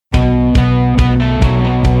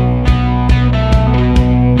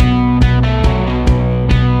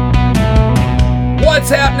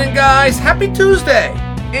happening, guys? Happy Tuesday!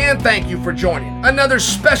 And thank you for joining another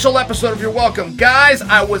special episode of You're Welcome. Guys,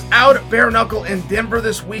 I was out at Bare Knuckle in Denver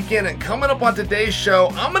this weekend, and coming up on today's show,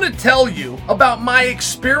 I'm going to tell you about my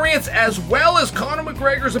experience as well as Conor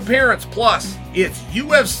McGregor's appearance. Plus, it's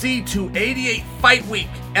UFC 288 Fight Week,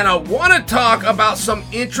 and I want to talk about some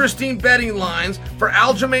interesting betting lines for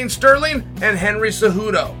Aljamain Sterling and Henry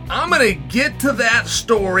Cejudo. I'm going to get to that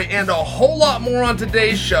story and a whole lot more on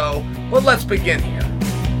today's show, but let's begin here.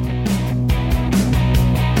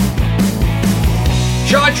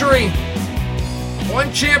 Chaudhary,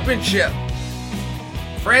 one championship.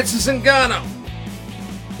 Francis Ngannou,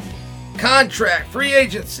 contract, free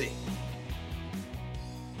agency.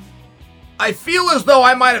 I feel as though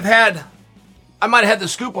I might have had the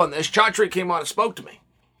scoop on this. Chaudhary came on and spoke to me.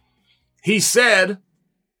 He said,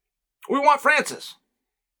 we want Francis.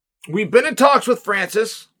 We've been in talks with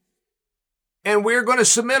Francis, and we're going to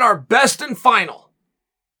submit our best and final.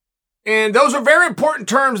 And those are very important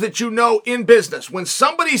terms that you know in business. When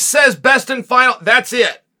somebody says best and final, that's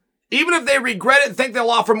it. Even if they regret it and think they'll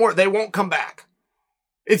offer more, they won't come back.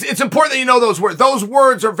 It's important that you know those words. Those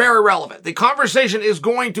words are very relevant. The conversation is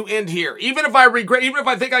going to end here. Even if I regret, even if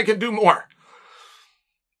I think I can do more.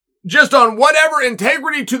 Just on whatever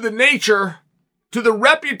integrity to the nature, to the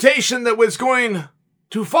reputation that was going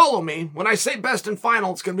to follow me, when I say best and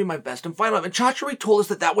final, it's going to be my best and final. And Chaudhary told us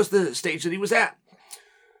that was the stage that he was at.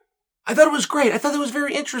 I thought it was great. I thought it was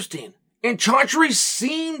very interesting. And Chaudhary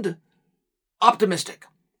seemed optimistic.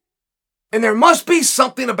 And there must be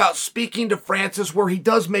something about speaking to Francis where he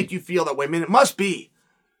does make you feel that way. I mean, it must be.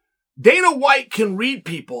 Dana White can read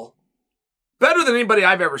people better than anybody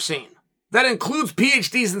I've ever seen. That includes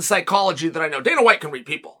PhDs in psychology that I know. Dana White can read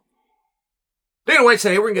people. Dana White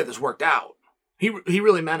said, hey, we're going to get this worked out. He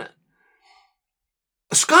really meant it.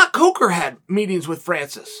 Scott Coker had meetings with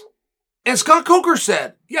Francis. And Scott Coker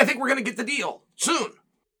said, yeah, I think we're going to get the deal soon.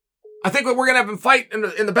 I think that we're going to have him fight in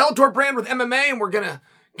the Bellator brand with MMA, and we're going to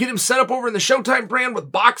get him set up over in the Showtime brand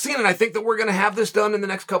with boxing, and I think that we're going to have this done in the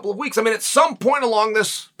next couple of weeks. I mean, at some point along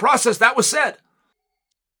this process, that was said.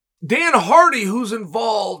 Dan Hardy, who's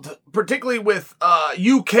involved particularly with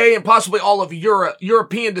UK and possibly all of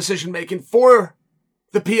European decision-making for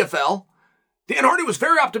the PFL, Dan Hardy was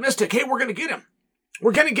very optimistic. Hey, we're going to get him.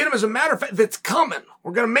 We're going to get him. As a matter of fact, it's coming.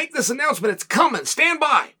 We're going to make this announcement. It's coming. Stand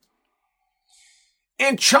by.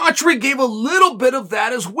 And Chaudhary gave a little bit of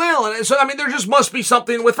that as well. And so, I mean, there just must be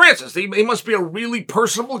something with Francis. He must be a really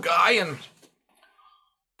personable guy. And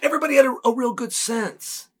everybody had a real good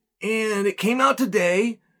sense. And it came out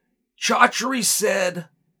today. Chaudhary said,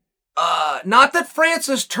 not that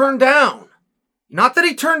Francis turned down. Not that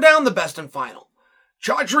he turned down the best and final.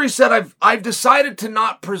 Chaudhary said, I've decided to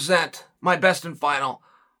not present my best and final.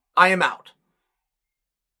 I am out.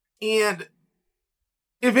 And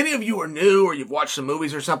if any of you are new or you've watched some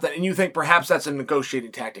movies or something and you think perhaps that's a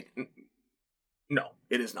negotiating tactic, no,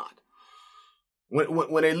 it is not.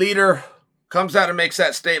 When a leader comes out and makes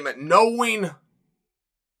that statement, knowing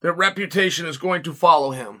their reputation is going to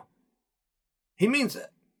follow him, he means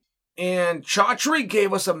it. And Chaudhary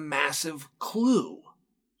gave us a massive clue.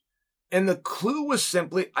 And the clue was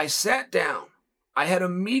simply, I sat down. I had a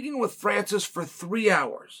meeting with Francis for 3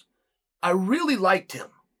 hours. I really liked him.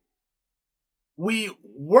 We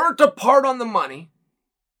weren't apart on the money,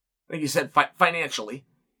 like you said, financially,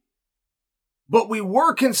 but we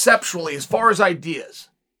were conceptually as far as ideas.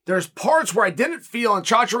 There's parts where I didn't feel, in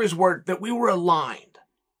Chaudhary's word, that we were aligned.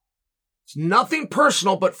 It's nothing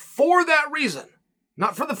personal, but for that reason,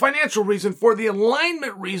 not for the financial reason, for the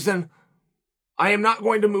alignment reason, I am not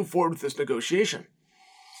going to move forward with this negotiation.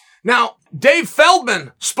 Now, Dave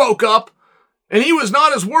Feldman spoke up, and he was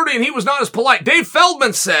not as wordy and he was not as polite. Dave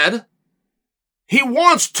Feldman said he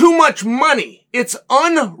wants too much money. It's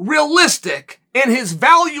unrealistic, and his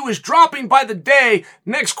value is dropping by the day.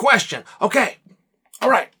 Next question. Okay.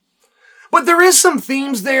 All right. But there is some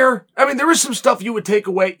themes there. I mean, there is some stuff you would take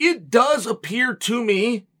away. It does appear to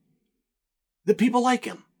me that people like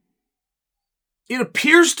him. It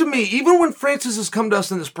appears to me, even when Francis has come to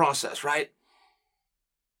us in this process, right?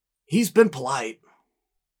 He's been polite.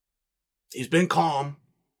 He's been calm.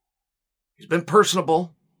 He's been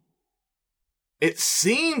personable. It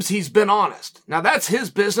seems he's been honest. Now, that's his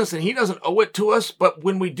business, and he doesn't owe it to us. But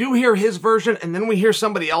when we do hear his version, and then we hear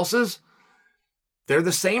somebody else's, they're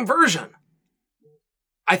the same version.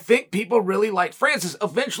 I think people really like Francis.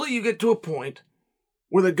 Eventually, you get to a point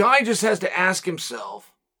where the guy just has to ask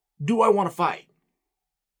himself, do I want to fight?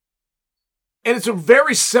 And it's a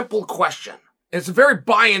very simple question. It's a very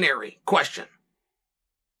binary question.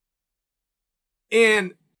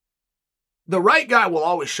 And the right guy will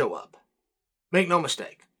always show up. Make no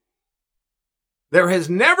mistake. There has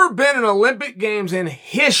never been an Olympic Games in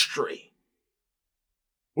history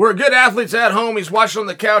where a good athlete's at home, he's watching on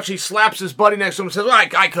the couch, he slaps his buddy next to him and says, well,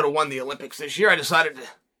 I could have won the Olympics this year. I decided to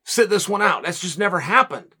sit this one out. That's just never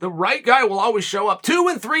happened. The right guy will always show up. 2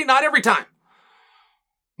 and 3, not every time.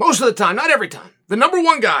 Most of the time, not every time. The number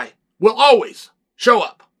one guy will always show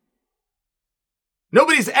up.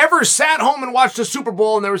 Nobody's ever sat home and watched a Super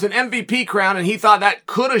Bowl and there was an MVP crown and he thought that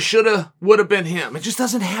coulda, shoulda, would have been him. It just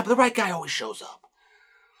doesn't happen. The right guy always shows up.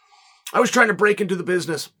 I was trying to break into the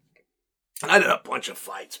business and I did a bunch of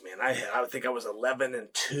fights, man. I think I was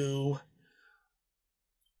 11-2.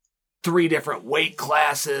 3 different weight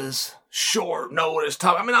classes, short notice,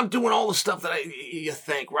 tough. I mean, I'm doing all the stuff that you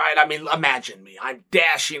think, right? I mean, imagine me. I'm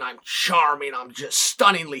dashing, I'm charming, I'm just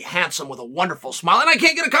stunningly handsome with a wonderful smile, and I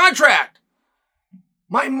can't get a contract.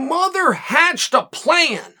 My mother hatched a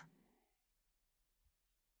plan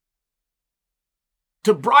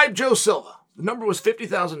to bribe Joe Silva. The number was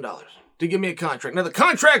 $50,000 to give me a contract. Now, the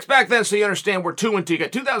contracts back then, so you understand, were 2 and 2. You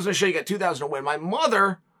got $2,000 to show, you got $2,000 to win. My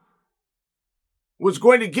mother was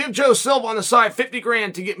going to give Joe Silva on the side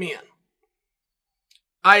 $50,000 to get me in.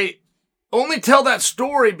 I only tell that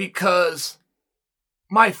story because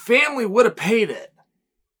my family would have paid it.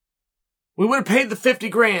 We would have paid the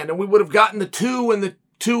 $50,000 and we would have gotten the 2 and the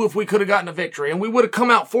 2 if we could have gotten a victory. And we would have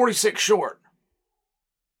come out 46 short.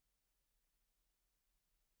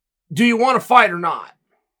 Do you want to fight or not?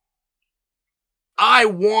 I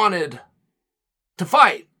wanted to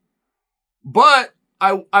fight. But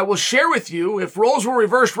I will share with you, if roles were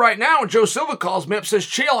reversed right now and Joe Silva calls me up and says,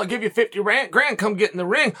 Chill, I'll give you $50,000, come get in the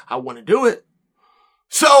ring, I want to do it.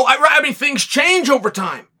 So, I mean, things change over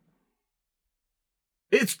time.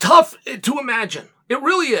 It's tough to imagine. It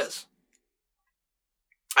really is.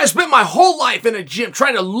 I spent my whole life in a gym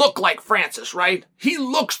trying to look like Francis, right? He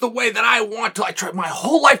looks the way that I want to. I tried my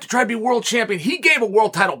whole life to try to be world champion. He gave a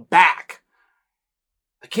world title back.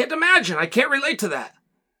 I can't imagine. I can't relate to that.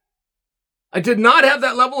 I did not have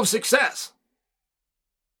that level of success.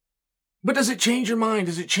 But does it change your mind?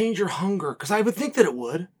 Does it change your hunger? Because I would think that it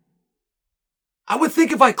would. I would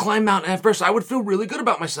think if I climbed Mount Everest, I would feel really good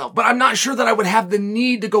about myself. But I'm not sure that I would have the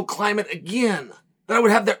need to go climb it again. That I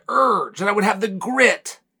would have the urge. That I would have the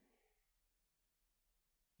grit.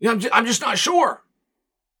 You know, I'm just not sure.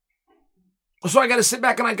 So I got to sit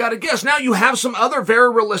back and I got to guess. Now you have some other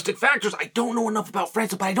very realistic factors. I don't know enough about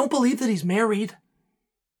Francis, but I don't believe that he's married.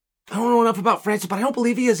 I don't know enough about Francis, but I don't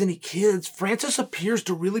believe he has any kids. Francis appears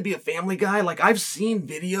to really be a family guy. Like, I've seen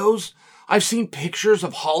videos. I've seen pictures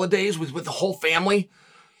of holidays with the whole family.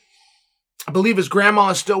 I believe his grandma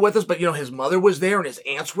is still with us, but, you know, his mother was there, and his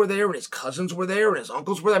aunts were there, and his cousins were there, and his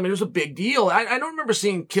uncles were there. I mean, it was a big deal. I don't remember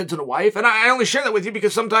seeing kids and a wife, and I only share that with you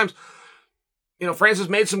because sometimes, you know, Francis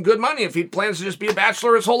made some good money. If he plans to just be a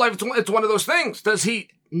bachelor his whole life, it's one of those things. Does he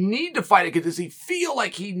need to fight again? Does he feel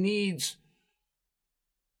like he needs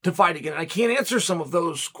to fight again? And I can't answer some of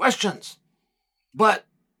those questions. But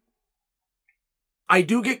I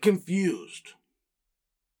do get confused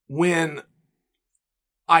when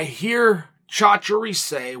I hear Chachuri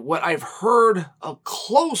say what I've heard a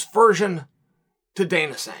close version to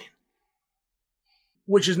Dana saying,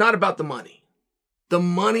 which is not about the money. The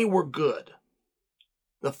money were good.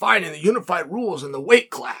 The fighting, the unified rules, and the weight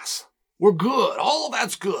class were good. All of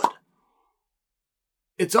that's good.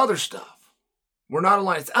 It's other stuff. We're not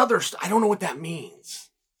aligned. It's other stuff. I don't know what that means.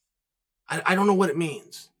 I don't know what it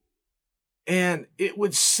means. And it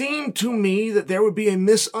would seem to me that there would be a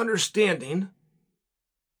misunderstanding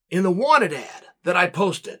in the wanted ad that I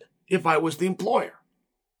posted if I was the employer.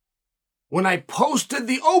 When I posted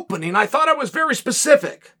the opening, I thought I was very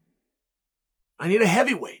specific. I need a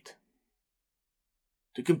heavyweight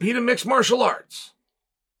to compete in mixed martial arts.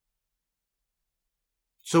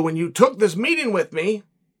 So when you took this meeting with me,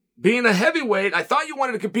 being a heavyweight, I thought you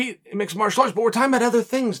wanted to compete in mixed martial arts, but we're talking about other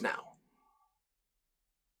things now.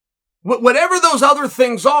 Whatever those other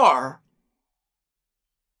things are,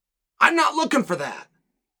 I'm not looking for that.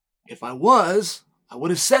 If I was, I would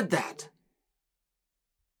have said that.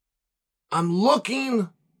 I'm looking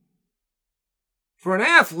for an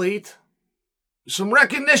athlete, some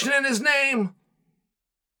recognition in his name,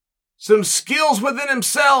 some skills within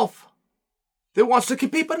himself that wants to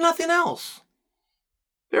compete, but nothing else.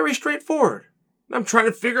 Very straightforward. I'm trying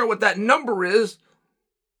to figure out what that number is.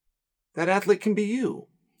 That athlete can be you.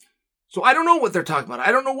 So I don't know what they're talking about.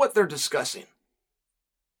 I don't know what they're discussing.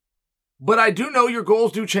 But I do know your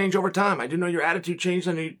goals do change over time. I do know your attitude changes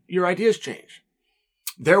and your ideas change.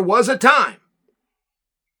 There was a time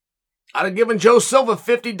I'd have given Joe Silva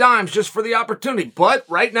 50 dimes just for the opportunity. But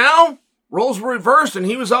right now, Roles were reversed and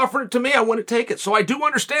he was offering it to me. I wouldn't take it. So I do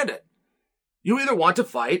understand it. You either want to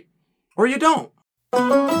fight or you don't.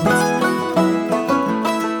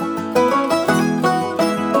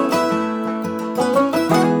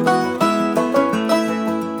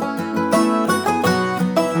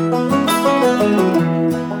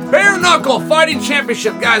 Bare Knuckle Fighting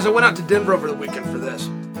Championship. Guys, I went out to Denver over the weekend for this.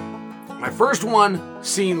 My first one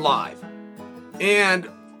seen live. And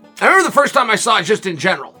I remember the first time I saw it just in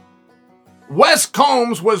general. Wes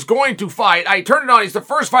Combs was going to fight. I turned it on. He's the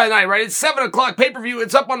first fight of the night, right? It's 7 o'clock pay-per-view.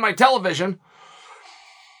 It's up on my television.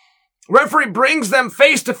 Referee brings them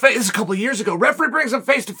face-to-face. This is a couple of years ago. Referee brings them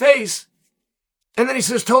face-to-face. And then he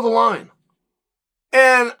says, toe the line.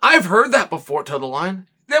 And I've heard that before, toe the line.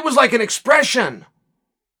 That was like an expression.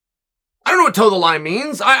 I don't know what toe the line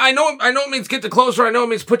means. I know it means get the closer. I know it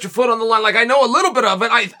means put your foot on the line. Like, I know a little bit of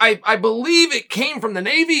it. I believe it came from the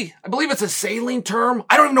Navy. I believe it's a sailing term.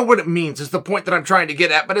 I don't even know what it means is the point that I'm trying to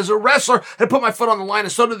get at. But as a wrestler, I put my foot on the line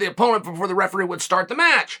and so did the opponent before the referee would start the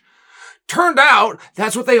match. Turned out,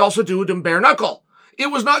 that's what they also do in bare knuckle.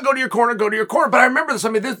 It was not go to your corner, go to your corner. But I remember this.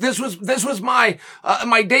 I mean, this was my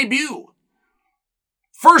debut.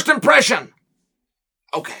 First impression.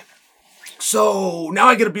 Okay. So now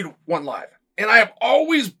I get to beat one live. And I have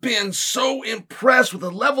always been so impressed with the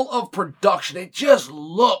level of production. It just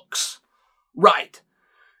looks right.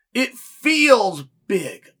 It feels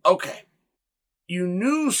big. Okay. You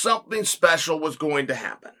knew something special was going to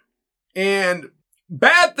happen. And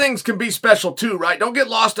bad things can be special too, right? Don't get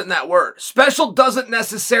lost in that word. Special doesn't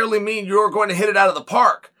necessarily mean you're going to hit it out of the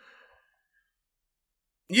park.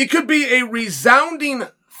 You could be a resounding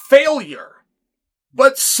failure.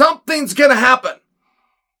 But something's going to happen.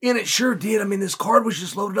 And it sure did. I mean, this card was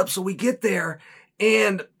just loaded up, so we get there.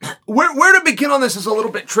 And where to begin on this is a little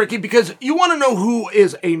bit tricky because you want to know who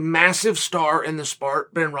is a massive star in the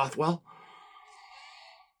sport, Ben Rothwell.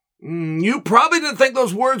 You probably didn't think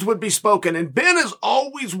those words would be spoken. And Ben has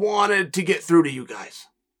always wanted to get through to you guys.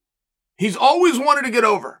 He's always wanted to get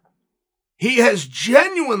over. He has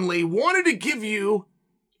genuinely wanted to give you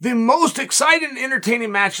the most exciting and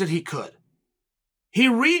entertaining match that he could. He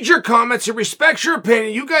reads your comments, he respects your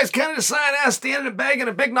opinion. You guys kind of decide, standing and bagging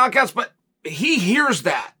and big knockouts, but he hears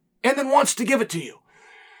that and then wants to give it to you.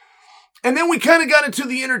 And then we kind of got into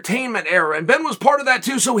the entertainment era, and Ben was part of that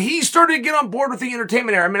too, so he started to get on board with the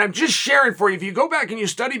entertainment era. I mean, I'm just sharing for you. If you go back and you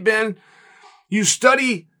study Ben, you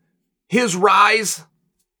study his rise,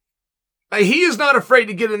 he is not afraid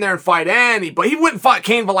to get in there and fight anybody. He went and fought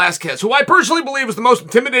Cain Velasquez, who I personally believe is the most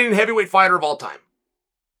intimidating heavyweight fighter of all time.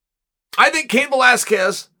 I think Cain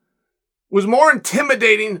Velasquez was more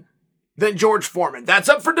intimidating than George Foreman. That's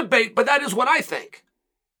up for debate, but that is what I think.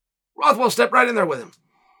 Rothwell stepped right in there with him.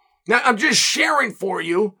 Now, I'm just sharing for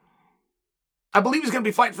you. I believe he's going to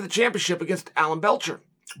be fighting for the championship against Alan Belcher.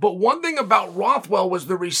 But one thing about Rothwell was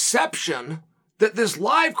the reception that this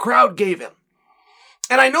live crowd gave him.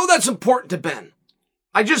 And I know that's important to Ben.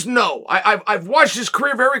 I just know. I've watched his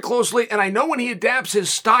career very closely, and I know when he adapts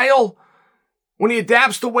his style, when he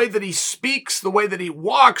adapts the way that he speaks, the way that he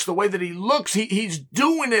walks, the way that he looks, he's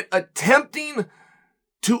doing it attempting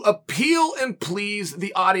to appeal and please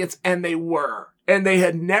the audience, and they were. And they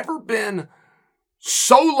had never been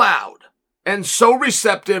so loud and so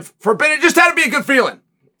receptive for Ben. It just had to be a good feeling.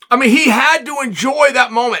 I mean, he had to enjoy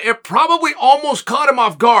that moment. It probably almost caught him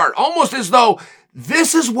off guard, almost as though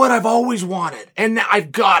this is what I've always wanted, and now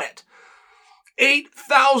I've got it.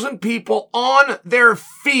 8,000 people on their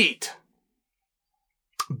feet,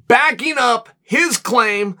 backing up his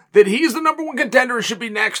claim that he's the number one contender and should be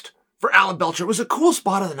next for Alan Belcher. It was a cool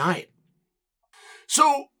spot of the night.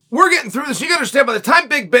 So we're getting through this. You got to understand, by the time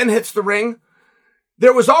Big Ben hits the ring,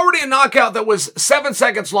 there was already a knockout that was 7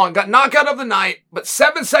 seconds long. Got knockout of the night, but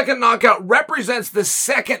 7-second knockout represents the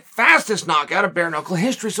second fastest knockout of bare knuckle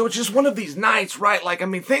history. So it's just one of these nights, right? Like, I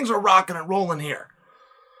mean, things are rocking and rolling here.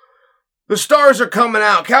 The stars are coming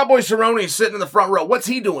out. Cowboy Cerrone is sitting in the front row. What's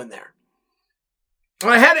he doing there? And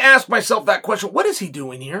I had to ask myself that question. What is he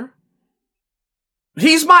doing here?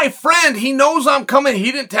 He's my friend. He knows I'm coming.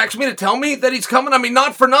 He didn't text me to tell me that he's coming. I mean,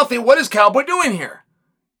 not for nothing. What is Cowboy doing here?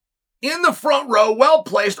 In the front row, well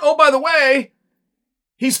placed. Oh, by the way,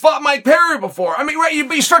 he's fought Mike Perry before. I mean, right?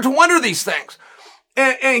 You start to wonder these things.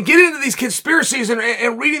 And getting into these conspiracies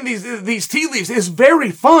and reading these tea leaves is very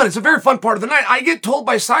fun. It's a very fun part of the night. I get told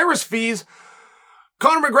by Cyrus Fees,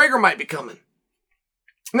 Conor McGregor might be coming.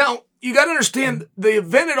 Now, you got to understand, the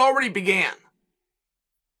event had already began.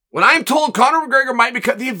 When I'm told Conor McGregor might be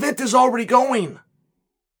coming, the event is already going.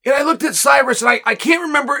 And I looked at Cyrus, and I can't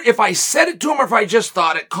remember if I said it to him or if I just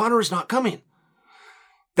thought it. Conor is not coming.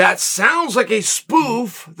 That sounds like a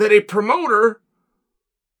spoof that a promoter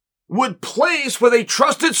would place with a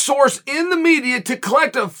trusted source in the media to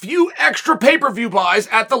collect a few extra pay-per-view buys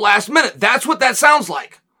at the last minute. That's what that sounds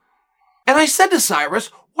like. And I said to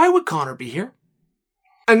Cyrus, why would Conor be here?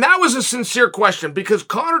 And that was a sincere question because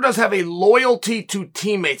Conor does have a loyalty to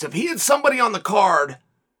teammates. If he had somebody on the card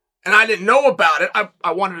and I didn't know about it,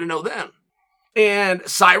 I wanted to know then. And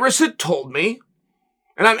Cyrus had told me,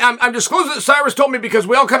 and I'm disclosing that Cyrus told me because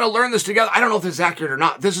we all kind of learned this together. I don't know if this is accurate or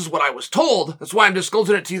not. This is what I was told. That's why I'm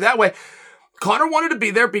disclosing it to you that way. Conor wanted to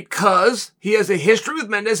be there because he has a history with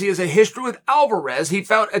Mendes. He has a history with Alvarez. He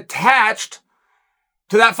felt attached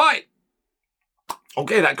to that fight.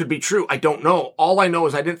 Okay, that could be true. I don't know. All I know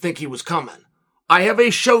is I didn't think he was coming. I have a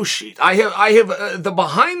show sheet. I have the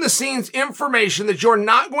behind the scenes information that you're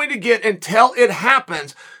not going to get until it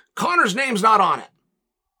happens. Conor's name's not on it.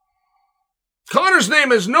 Conor's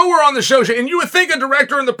name is nowhere on the show sheet. And you would think a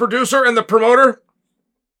director and the producer and the promoter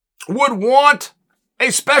would want a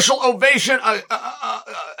special ovation,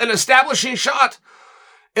 an establishing shot,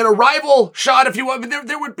 an arrival shot, if you want.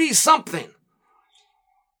 There would be something.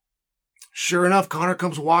 Sure enough, Conor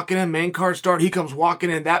comes walking in, main card start, he comes walking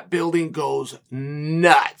in, that building goes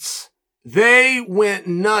nuts. They went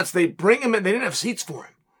nuts. They bring him in, they didn't have seats for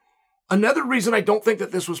him. Another reason I don't think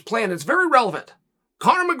that this was planned, it's very relevant.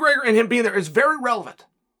 Conor McGregor and him being there is very relevant.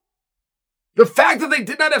 The fact that they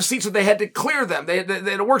did not have seats, that they had to clear them, they had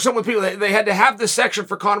to work something with people, they had to have this section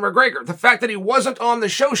for Conor McGregor. The fact that he wasn't on the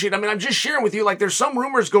show sheet, I mean, I'm just sharing with you, like there's some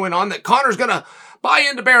rumors going on that Conor's going to buy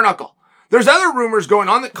into bare knuckle. There's other rumors going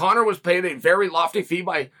on that Conor was paid a very lofty fee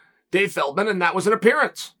by Dave Feldman, and that was an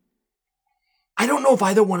appearance. I don't know if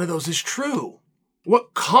either one of those is true.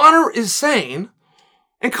 What Conor is saying,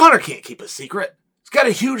 and Conor can't keep a secret. He's got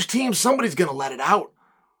a huge team. Somebody's going to let it out.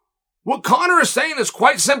 What Conor is saying is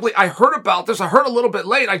quite simply, I heard about this. I heard a little bit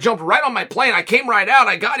late. I jumped right on my plane. I came right out.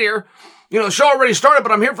 I got here. You know, the show already started,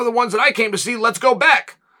 but I'm here for the ones that I came to see. Let's go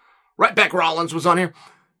back. Right back Rollins was on here.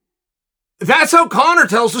 That's how Conor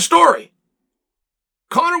tells the story.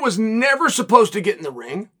 Conor was never supposed to get in the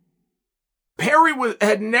ring. Perry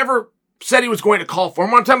had never said he was going to call for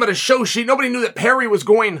him. When I'm talking about a show sheet, nobody knew that Perry was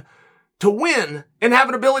going to win and have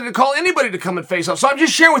an ability to call anybody to come and face off. So I'm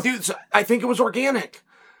just sharing with you, I think it was organic.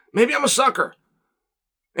 Maybe I'm a sucker.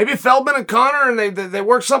 Maybe Feldman and Conor, and they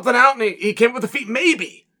worked something out, and he came with the feet.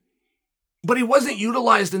 Maybe. But he wasn't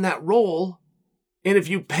utilized in that role. And if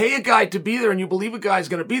you pay a guy to be there and you believe a guy's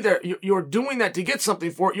going to be there, you're doing that to get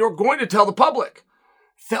something for it. You're going to tell the public.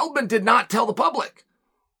 Feldman did not tell the public.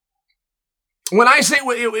 When I say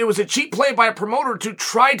it was a cheap play by a promoter to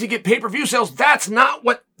try to get pay-per-view sales, that's not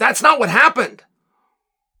what happened.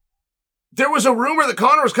 There was a rumor that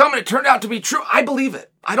Conor was coming. It turned out to be true. I believe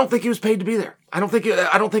it. I don't think he was paid to be there. I don't think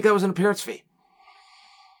that was an appearance fee.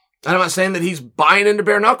 And I'm not saying that he's buying into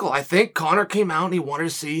bare knuckle. I think Conor came out and he wanted to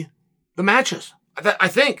see the matches. I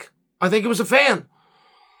think he was a fan.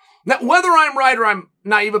 Now, whether I'm right or I'm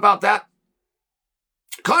naive about that,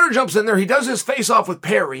 Conor jumps in there. He does his face-off with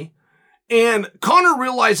Perry. And Conor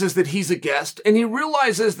realizes that he's a guest. And he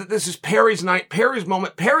realizes that this is Perry's night, Perry's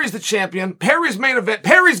moment. Perry's the champion. Perry's main event.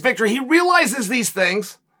 Perry's victory. He realizes these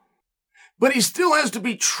things. But he still has to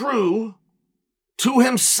be true to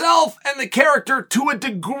himself and the character to a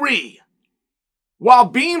degree. While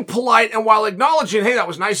being polite and while acknowledging, hey, that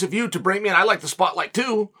was nice of you to bring me in. I like the spotlight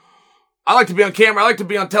too. I like to be on camera. I like to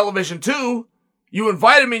be on television too. You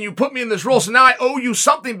invited me and you put me in this role, so now I owe you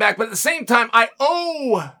something back. But at the same time, I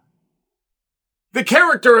owe the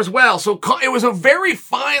character as well. So it was a very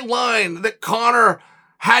fine line that Conor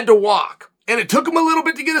had to walk. And it took him a little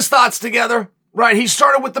bit to get his thoughts together, right? He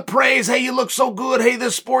started with the praise. Hey, you look so good. Hey,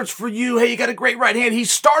 this sport's for you. Hey, you got a great right hand. He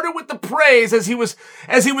started with the praise as he was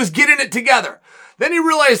getting it together. Then he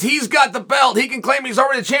realized he's got the belt. He can claim he's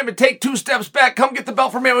already the champion. Take 2 steps back. Come get the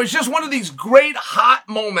belt from him. It was just one of these great hot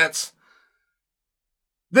moments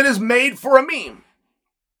that is made for a meme.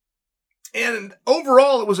 And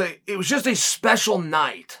overall, it was just a special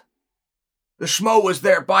night. The Schmo was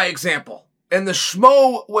there by example. And the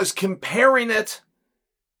Schmo was comparing it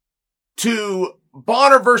to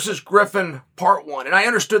Bonner versus Griffin Part 1. And I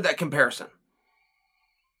understood that comparison.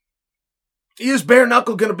 Is bare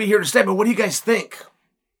knuckle going to be here to stay? But what do you guys think?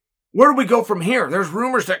 Where do we go from here? There's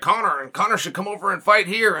rumors that Conor should come over and fight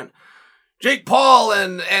here, and Jake Paul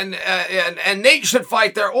and Nate should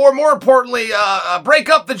fight there, or more importantly, break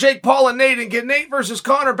up the Jake Paul and Nate and get Nate versus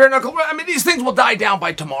Conor bare knuckle. I mean, these things will die down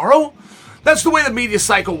by tomorrow. That's the way the media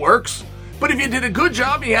cycle works. But if you did a good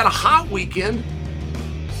job, you had a hot weekend,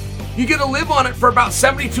 you get to live on it for about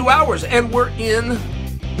 72 hours, and we're in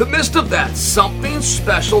the midst of that. Something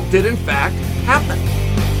special did in fact happen.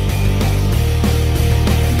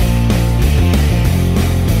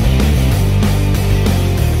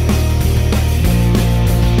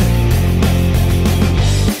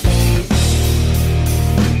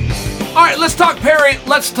 let's talk Perry.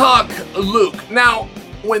 Let's talk Luke. Now,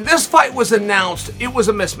 when this fight was announced, it was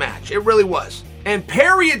a mismatch. It really was. And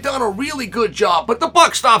Perry had done a really good job, but the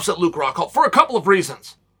buck stops at Luke Rockhold for a couple of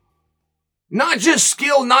reasons. Not just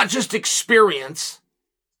skill, not just experience.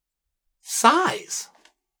 Size.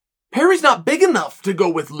 Perry's not big enough to go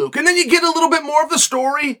with Luke. And then you get a little bit more of the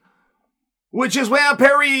story, which is, well,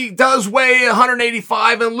 Perry does weigh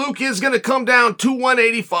 185 and Luke is going to come down to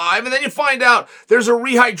 185. And then you find out there's a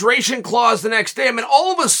rehydration clause the next day. I mean,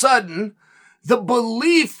 all of a sudden, the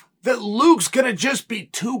belief that Luke's going to just be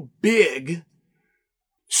too big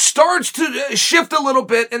starts to shift a little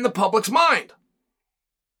bit in the public's mind.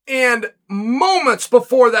 And moments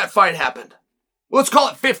before that fight happened, let's call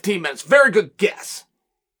it 15 minutes, very good guess,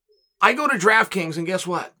 I go to DraftKings and guess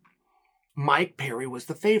what? Mike Perry was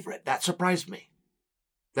the favorite. That surprised me.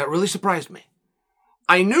 That really surprised me.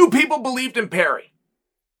 I knew people believed in Perry.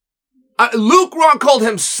 Luke Rockhold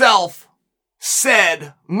himself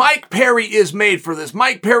said, Mike Perry is made for this.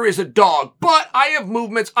 Mike Perry is a dog, but I have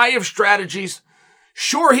movements. I have strategies.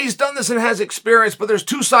 Sure, he's done this and has experience, but there's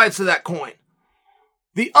two sides to that coin.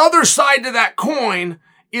 The other side to that coin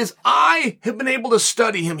is I have been able to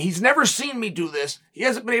study him. He's never seen me do this. He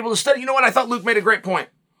hasn't been able to study. You know what? I thought Luke made a great point.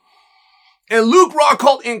 And Luke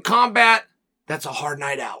Rockhold in combat, that's a hard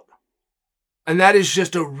night out. And that is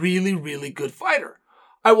just a really, really good fighter.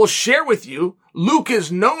 I will share with you, Luke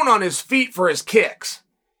is known on his feet for his kicks.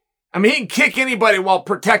 I mean, he can kick anybody while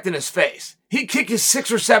protecting his face. He can kick you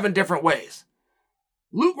 6 or 7 different ways.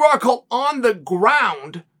 Luke Rockhold on the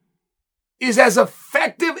ground is as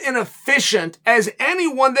effective and efficient as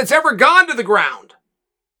anyone that's ever gone to the ground.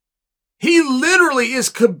 He literally is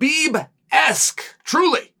Khabib-esque,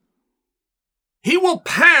 truly. He will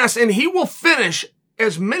pass and he will finish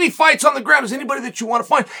as many fights on the ground as anybody that you want to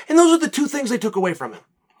find. And those are the two things they took away from him.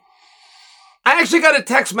 I actually got a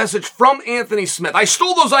text message from Anthony Smith. I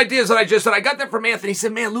stole those ideas that I just said. I got that from Anthony. He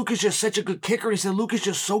said, man, Luke is just such a good kicker. He said, Luke is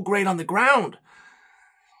just so great on the ground.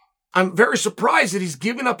 I'm very surprised that he's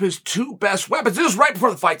giving up his 2 best weapons. This is right before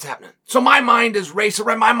the fight's happening. So my mind is racing.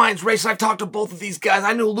 Right? My mind's racing. I've talked to both of these guys.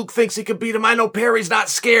 I know Luke thinks he could beat him. I know Perry's not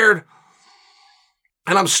scared.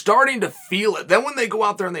 And I'm starting to feel it. Then when they go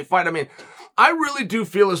out there and they fight, I mean, I really do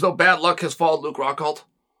feel as though bad luck has followed Luke Rockhold.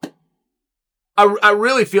 I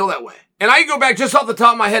really feel that way. And I go back just off the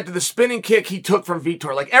top of my head to the spinning kick he took from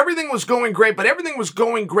Vitor. Like everything was going great, but everything was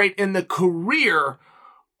going great in the career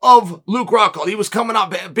of Luke Rockhold. He was coming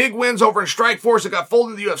up big wins over in Strikeforce. It got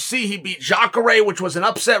folded in the UFC. He beat Jacare, which was an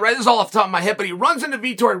upset, right? This is all off the top of my head, but he runs into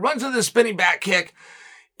Vitor, he runs into the spinning back kick,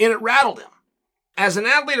 and it rattled him. As an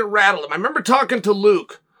athlete, it rattled him. I remember talking to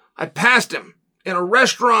Luke. I passed him in a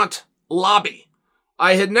restaurant lobby.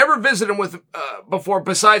 I had never visited him with before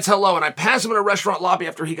besides hello, and I passed him in a restaurant lobby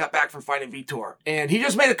after he got back from fighting Vitor. And he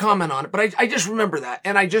just made a comment on it, but I just remember that.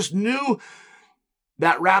 And I just knew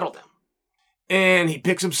that rattled him. And he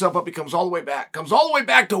picks himself up, he comes all the way back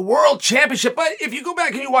to world championship. But if you go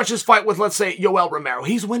back and you watch this fight with, let's say, Yoel Romero,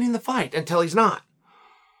 he's winning the fight until he's not.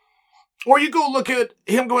 Or you go look at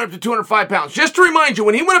him going up to 205 pounds. Just to remind you,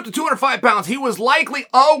 when he went up to 205 pounds, he was likely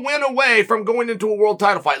a win away from going into a world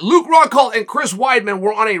title fight. Luke Rockhold and Chris Weidman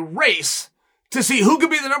were on a race to see who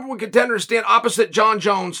could be the number 1 contender and stand opposite John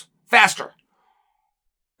Jones faster.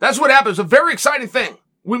 That's what happened. It's a very exciting thing.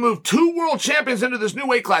 We moved 2 world champions into this new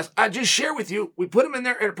weight class. I just share with you, we put him in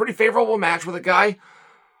there in a pretty favorable match with a guy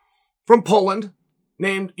from Poland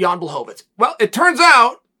named Jan Blachowicz. Well, it turns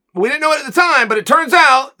out, we didn't know it at the time, but it turns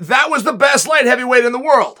out that was the best light heavyweight in the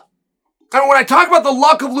world. And when I talk about the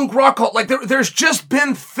luck of Luke Rockhold, like there's just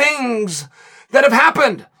been things that have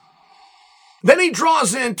happened. Then he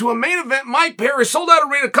draws into a main event, Mike Perry, sold out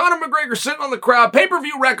arena, Conor McGregor sitting on the crowd,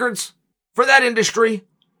 pay-per-view records for that industry.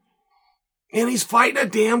 And he's fighting a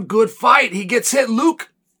damn good fight. He gets hit.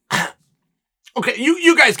 Luke, okay,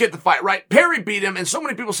 you guys get the fight, right? Perry beat him, and so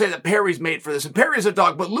many people say that Perry's made for this, and Perry's a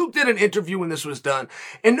dog, but Luke did an interview when this was done,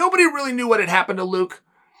 and nobody really knew what had happened to Luke.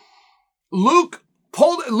 Luke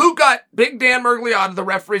got Big Dan Mergliata, the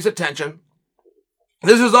referee's attention.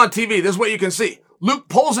 This is on TV. This is what you can see. Luke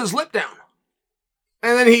pulls his lip down,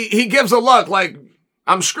 and then he gives a look like,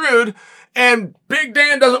 I'm screwed, and Big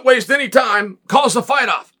Dan doesn't waste any time, calls the fight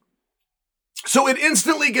off. So it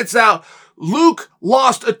instantly gets out, Luke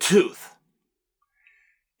lost a tooth.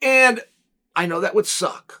 And I know that would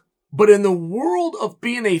suck, but in the world of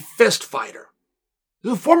being a fist fighter,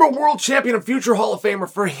 the former world champion and future Hall of Famer,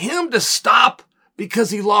 for him to stop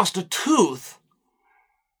because he lost a tooth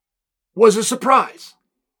was a surprise.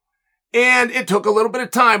 And it took a little bit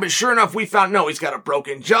of time, but sure enough, we found, no, he's got a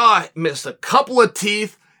broken jaw, missed a couple of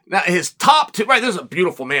teeth, Now, his top two, right, this is a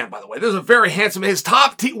beautiful man, by the way. This is a very handsome, his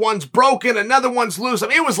top teeth, one's broken, another one's loose. I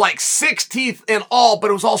mean, it was like 6 teeth in all, but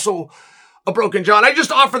it was also a broken jaw. And I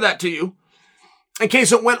just offer that to you in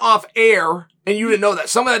case it went off air and you didn't know that.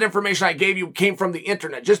 Some of that information I gave you came from the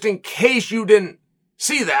internet. Just in case you didn't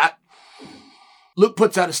see that, Luke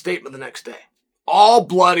puts out a statement the next day. All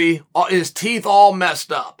bloody, his teeth all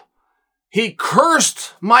messed up. He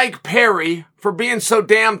cursed Mike Perry for being so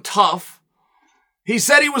damn tough. He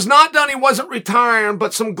said he was not done, he wasn't retiring,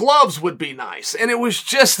 but some gloves would be nice. And it was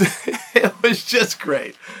just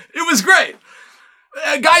great. It was great.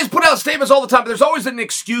 Guys put out statements all the time, but there's always an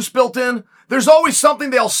excuse built in. There's always something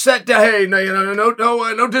they'll set down. Hey,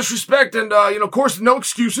 no disrespect, and of course, no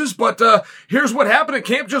excuses. But here's what happened. And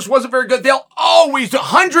camp just wasn't very good. They'll always,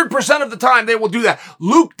 100% of the time, they will do that.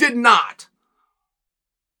 Luke did not.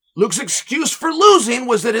 Luke's excuse for losing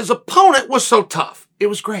was that his opponent was so tough. It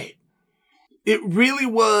was great. It really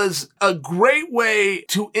was a great way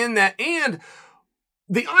to end that. And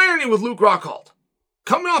the irony with Luke Rockhold,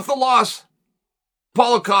 coming off the loss,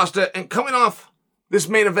 Paulo Costa, and coming off this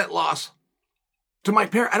main event loss to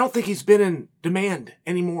Mike Perry, I don't think he's been in demand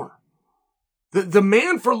anymore. The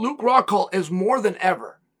demand for Luke Rockhold is more than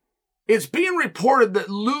ever. It's being reported that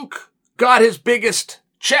Luke got his biggest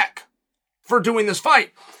check for doing this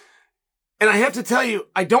fight. And I have to tell you,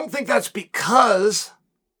 I don't think that's because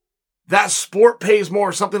that sport pays more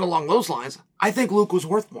or something along those lines. I think Luke was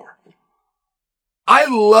worth more. I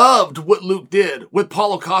loved what Luke did with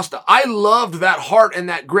Paulo Costa. I loved that heart and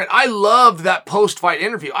that grit. I loved that post-fight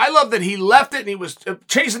interview. I loved that he left it and he was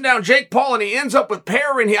chasing down Jake Paul and he ends up with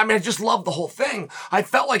Perry. And I just loved the whole thing. I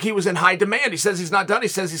felt like he was in high demand. He says he's not done. He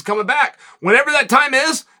says he's coming back. Whenever that time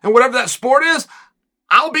is and whatever that sport is,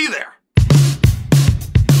 I'll be there.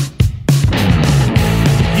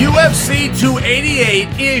 UFC 288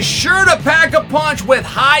 is sure to pack a punch with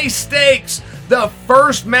high stakes. The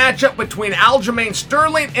first matchup between Aljamain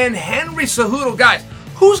Sterling and Henry Cejudo. Guys,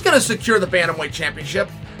 who's going to secure the Bantamweight Championship?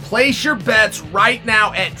 Place your bets right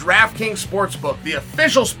now at DraftKings Sportsbook, the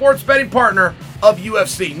official sports betting partner of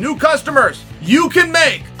UFC. New customers, you can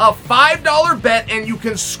make a $5 bet and you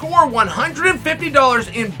can score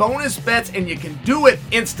 $150 in bonus bets and you can do it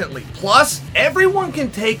instantly. Plus, everyone can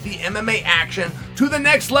take the MMA action to the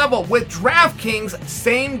next level with DraftKings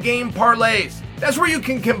same game parlays. That's where you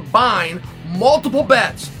can combine multiple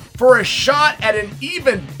bets for a shot at an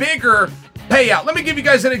even bigger payout. Let me give you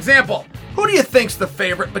guys an example. Who do you think's the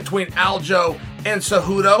favorite between Aljo and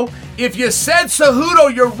Cejudo? If you said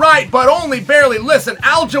Cejudo, you're right, but only barely. Listen,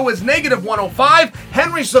 Aljo is negative 105.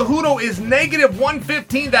 Henry Cejudo is negative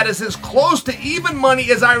 115. That is as close to even money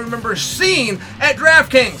as I remember seeing at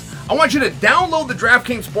DraftKings. I want you to download the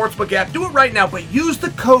DraftKings Sportsbook app. Do it right now, but use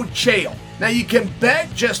the code CHAEL. Now you can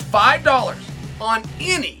bet just $5 on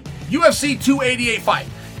any UFC 288 fight.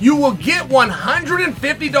 You will get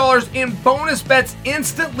 $150 in bonus bets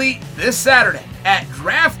instantly this Saturday at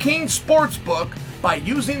DraftKings Sportsbook by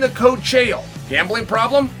using the code CHAEL. Gambling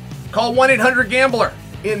problem? Call 1-800-GAMBLER.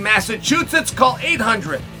 In Massachusetts, call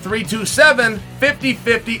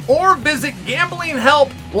 800-327-5050 or visit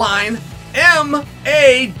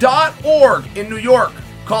gamblinghelplinema.org. In New York,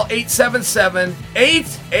 call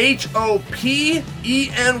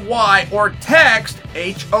 877-8-HOPENY or text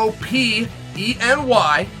HOPENY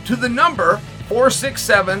to the number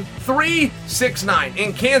 467-369.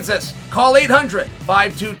 In Kansas, call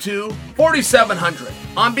 800-522-4700.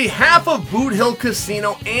 On behalf of Boot Hill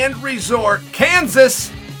Casino and Resort,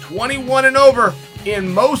 Kansas, 21 and over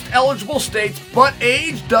in most eligible states, but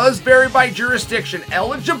age does vary by jurisdiction.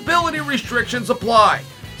 Eligibility restrictions apply.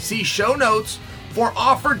 See show notes for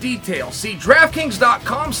offer details. See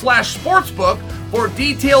DraftKings.com/sportsbook for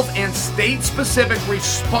details and state-specific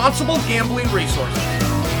responsible gambling resources.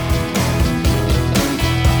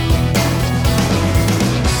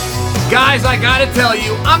 Guys, I gotta tell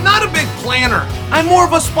you, I'm not a big planner. I'm more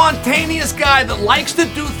of a spontaneous guy that likes to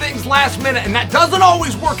do things last minute, and that doesn't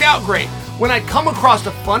always work out great when I come across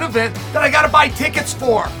a fun event that I gotta buy tickets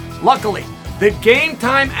for. Luckily, the Game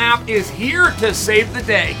Time app is here to save the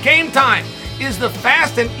day. Game Time is the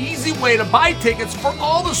fast and easy way to buy tickets for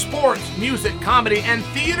all the sports, music, comedy, and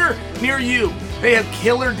theater near you. They have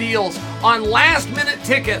killer deals on last-minute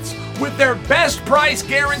tickets with their best price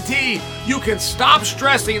guarantee. You can stop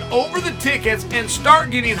stressing over the tickets and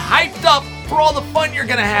start getting hyped up for all the fun you're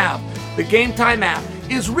going to have. The Game Time app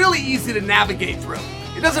is really easy to navigate through.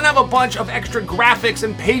 It doesn't have a bunch of extra graphics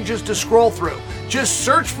and pages to scroll through. Just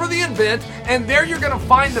search for the event, and there you're going to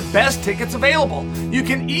find the best tickets available. You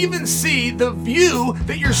can even see the view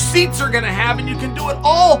that your seats are going to have, and you can do it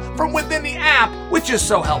all from within the app, which is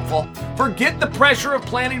so helpful. Forget the pressure of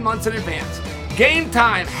planning months in advance. Game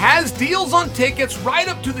Time has deals on tickets right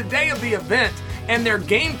up to the day of the event, and their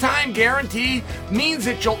Game Time guarantee means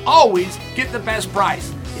that you'll always get the best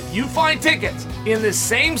price. If you find tickets in the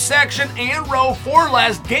same section and row for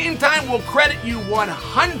less, Game Time will credit you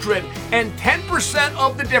 110%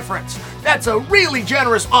 of the difference. That's a really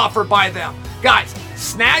generous offer by them. Guys,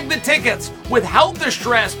 snag the tickets without the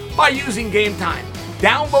stress by using Game Time.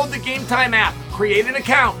 Download the Game Time app, create an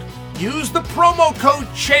account, use the promo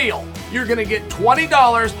code CHAEL. You're going to get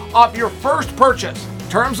 $20 off your first purchase.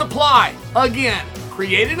 Terms apply. Again,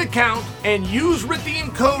 create an account and use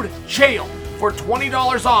redeem code CHAEL for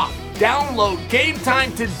 $20 off. Download Game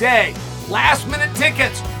Time today. Last minute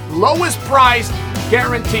tickets, lowest price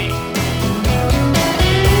guaranteed.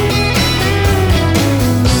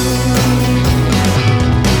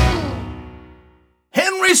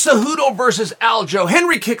 Henry Cejudo versus Aljo.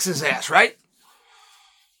 Henry kicks his ass, right?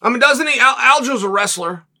 I mean, doesn't he? Aljo's a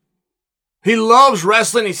wrestler. He loves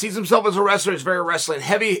wrestling. He sees himself as a wrestler. He's very wrestling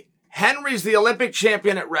heavy. Henry's the Olympic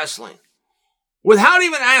champion at wrestling. Without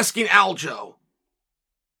even asking Aljo,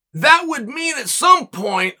 that would mean at some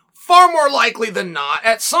point, far more likely than not,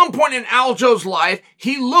 at some point in Aljo's life,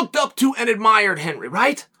 he looked up to and admired Henry,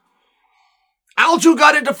 right? Aljo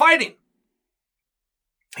got into fighting.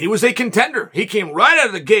 He was a contender. He came right out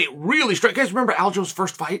of the gate really straight. You guys remember Aljo's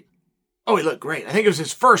first fight? Oh, he looked great. I think it was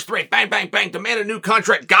his first three. Bang, bang, bang. Demanded a new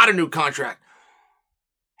contract. Got a new contract.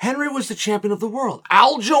 Henry was the champion of the world.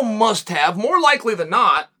 Aljo must have, more likely than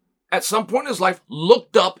not, at some point in his life,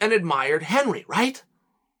 looked up and admired Henry, right?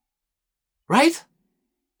 Right?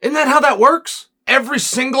 Isn't that how that works? Every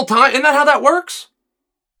single time? Isn't that how that works?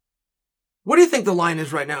 What do you think the line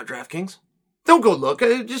is right now at DraftKings? Don't go look.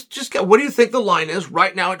 Just what do you think the line is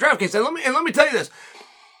right now at DraftKings? And let me tell you this.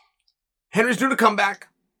 Henry's due to come back.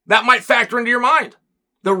 That might factor into your mind.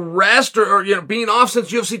 The rest, or being off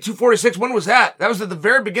since UFC 246, when was that? That was at the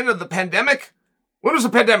very beginning of the pandemic. When was the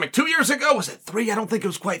pandemic? 2 years ago? Was it 3? I don't think it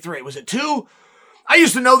was quite 3. Was it 2? I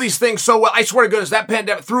used to know these things so well. I swear to goodness, that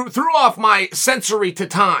pandemic threw off my sensory to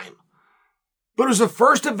time. But it was the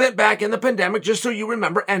first event back in the pandemic, just so you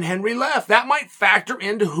remember, and Henry left. That might factor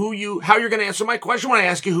into how you're going to answer my question when I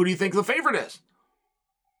ask you, who do you think the favorite is?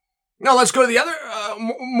 Now let's go to the other,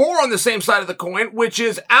 more on the same side of the coin, which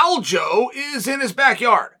is Aljo is in his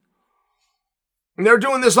backyard. And they're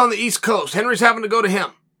doing this on the East Coast. Henry's having to go to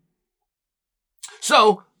him.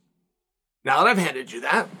 So, now that I've handed you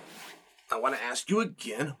that, I want to ask you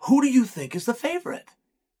again, who do you think is the favorite?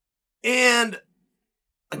 And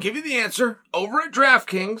I'll give you the answer. Over at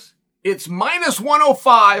DraftKings, it's minus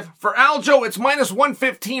 105 for Aljo. It's minus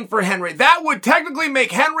 115 for Henry. That would technically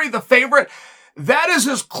make Henry the favorite. That is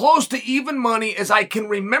as close to even money as I can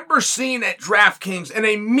remember seeing at DraftKings in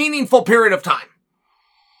a meaningful period of time.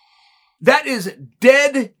 That is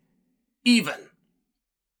dead even.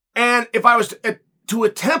 And if I was to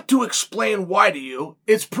attempt to explain why to you,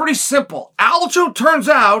 it's pretty simple. Aljo turns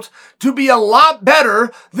out to be a lot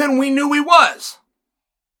better than we knew he was.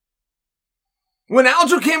 When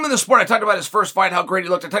Aljo came in the sport, I talked about his first fight, how great he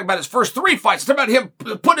looked. I talked about his first 3 fights. I talked about him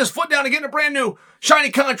putting his foot down and getting a brand new shiny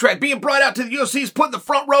contract, being brought out to the UFC, he's put in the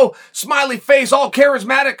front row, smiley face, all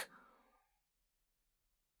charismatic.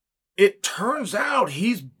 It turns out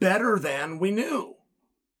he's better than we knew.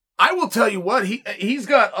 I will tell you what, he's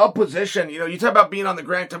got a position. You talk about being on the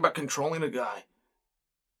ground, talk about controlling a guy.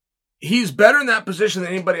 He's better in that position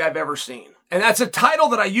than anybody I've ever seen. And that's a title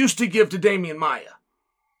that I used to give to Damian Maia,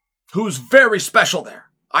 who's very special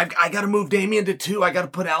there. I got to move Damian to 2. I got to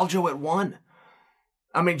put Aljo at 1.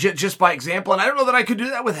 I mean, just by example. And I don't know that I could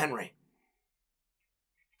do that with Henry.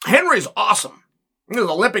 Henry's awesome. He's an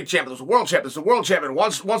Olympic champion. He's a world champion. He's a world champion.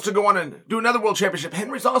 Wants to go on and do another world championship.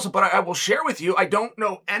 Henry's awesome. But I will share with you, I don't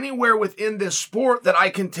know anywhere within this sport that I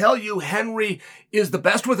can tell you Henry is the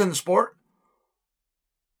best within the sport.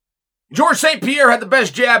 George St. Pierre had the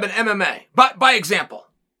best jab in MMA. By example.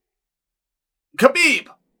 Khabib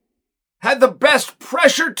had the best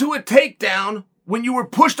pressure to a takedown when you were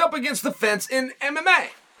pushed up against the fence in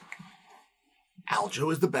MMA.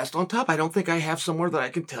 Aljo is the best on top. I don't think I have somewhere that I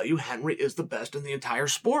can tell you Henry is the best in the entire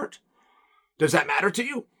sport. Does that matter to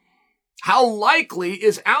you? How likely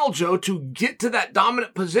is Aljo to get to that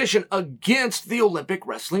dominant position against the Olympic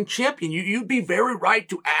wrestling champion? You'd be very right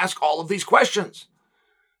to ask all of these questions.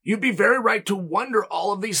 you'd be very right to wonder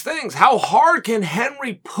all of these things. How hard can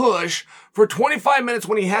Henry push for 25 minutes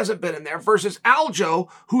when he hasn't been in there versus Aljo,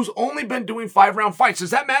 who's only been doing 5-round fights?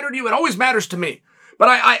 Does that matter to you? It always matters to me. But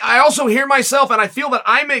I also hear myself and I feel that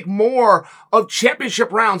I make more of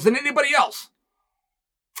championship rounds than anybody else.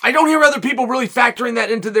 I don't hear other people really factoring that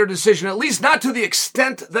into their decision, at least not to the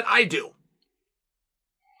extent that I do.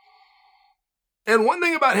 And one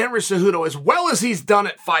thing about Henry Cejudo, as well as he's done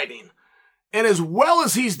at fighting, and as well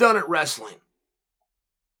as he's done at wrestling,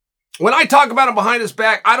 when I talk about him behind his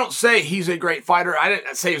back, I don't say he's a great fighter. I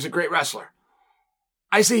didn't say he's a great wrestler.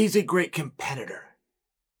 I say he's a great competitor.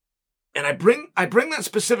 And I bring that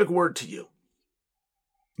specific word to you.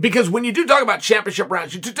 Because when you do talk about championship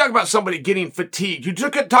rounds, you do talk about somebody getting fatigued. You do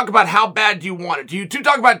talk about how bad do you want it. You do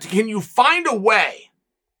talk about, can you find a way?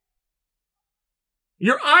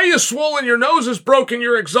 Your eye is swollen, your nose is broken,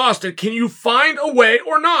 you're exhausted. Can you find a way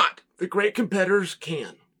or not? The great competitors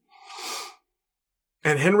can.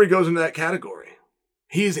 And Henry goes into that category.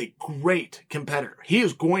 He is a great competitor. He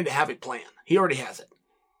is going to have a plan. He already has it.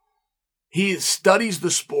 He studies the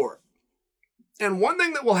sport. And one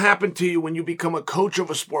thing that will happen to you when you become a coach of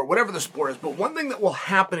a sport, whatever the sport is, but one thing that will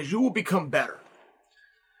happen is you will become better.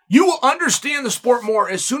 You will understand the sport more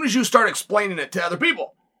as soon as you start explaining it to other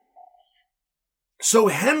people. So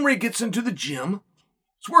Henry gets into the gym.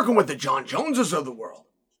 He's working with the John Joneses of the world.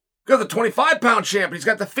 He's got the 25-pound champion. He's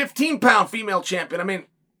got the 15-pound female champion. I mean,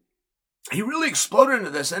 he really exploded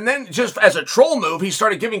into this. And then just as a troll move, he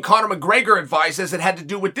started giving Conor McGregor advice as it had to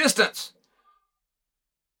do with distance.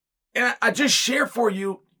 And I just share for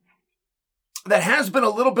you that has been a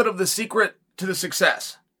little bit of the secret to the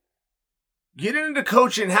success. Getting into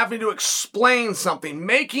coaching, having to explain something,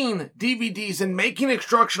 making DVDs and making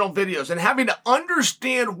instructional videos and having to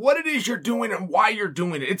understand what it is you're doing and why you're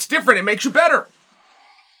doing it. It's different. It makes you better.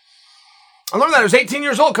 I learned that I was 18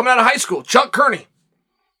 years old coming out of high school. Chuck Kearney,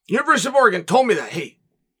 University of Oregon, told me that, hey,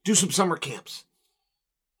 do some summer camps.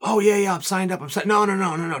 Oh, yeah, I'm signed up. No,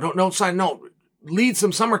 don't sign. No, lead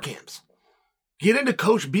some summer camps. Get into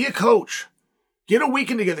coach. Be a coach. Get a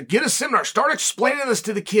weekend together. Get a seminar. Start explaining this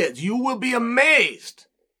to the kids. You will be amazed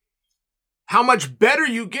how much better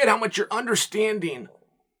you get, how much your understanding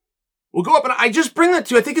will go up. And I just bring that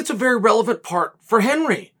to you. I think it's a very relevant part for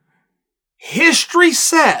Henry. History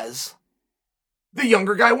says the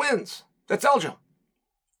younger guy wins. That's Aljo.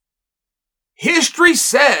 History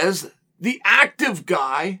says the active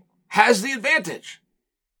guy has the advantage.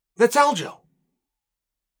 That's Aljo.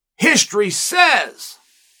 History says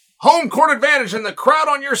home court advantage and the crowd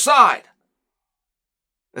on your side.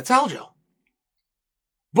 That's Aljo.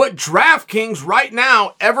 But DraftKings right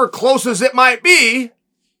now, ever close as it might be,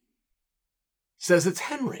 says it's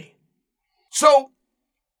Henry. So,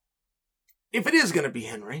 if it is going to be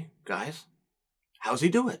Henry, guys, how's he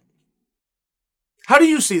do it? How do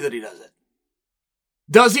you see that he does it?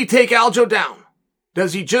 Does he take Aljo down?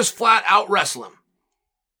 Does he just flat out wrestle him?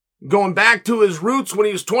 Going back to his roots when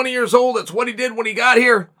he was 20 years old, that's what he did when he got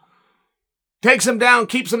here. Takes him down,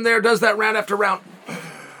 keeps him there, does that round after round.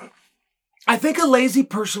 I think a lazy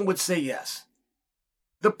person would say yes.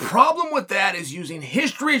 The problem with that is using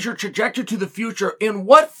history as your trajectory to the future. In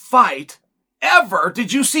what fight ever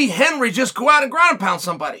did you see Henry just go out and ground and pound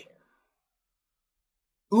somebody?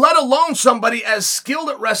 Let alone somebody as skilled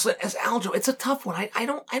at wrestling as Aljo. It's a tough one. I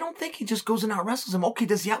don't think he just goes and out wrestles him. Okay,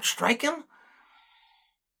 does he outstrike him?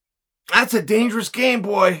 That's a dangerous game,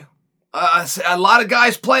 boy. A lot of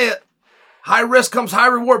guys play it. High risk comes high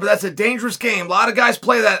reward, but that's a dangerous game. A lot of guys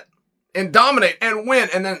play that and dominate and win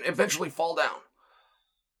and then eventually fall down.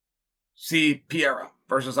 See Piera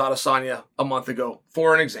versus Adesanya a month ago,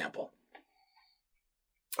 for an example.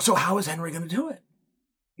 So how is Henry going to do it?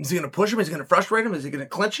 Is he going to push him? Is he going to frustrate him? Is he going to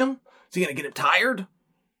clinch him? Is he going to get him tired?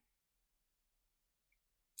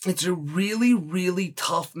 It's a really, really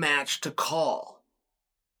tough match to call.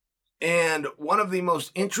 And one of the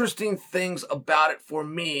most interesting things about it for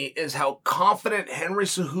me is how confident Henry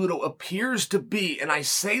Cejudo appears to be. And I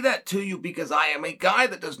say that to you because I am a guy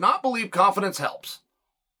that does not believe confidence helps.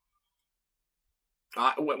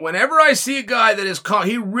 Whenever I see a guy that is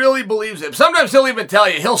he really believes it. Sometimes he'll even tell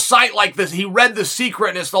you, he'll cite like this, he read The Secret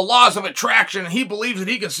and it's the laws of attraction and he believes that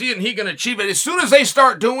he can see it and he can achieve it. As soon as they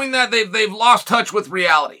start doing that, they've lost touch with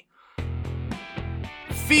reality.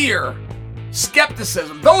 Fear,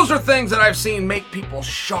 skepticism, those are things that I've seen make people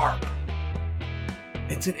sharp.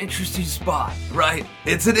 It's an interesting spot, right?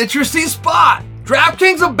 It's an interesting spot.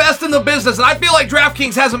 DraftKings the best in the business, and I feel like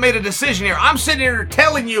DraftKings hasn't made a decision here. I'm sitting here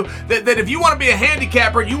telling you that if you want to be a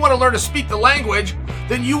handicapper, you want to learn to speak the language,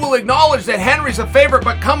 then you will acknowledge that Henry's a favorite,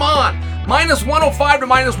 but come on. Minus 105 to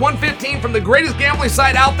minus 115 from the greatest gambling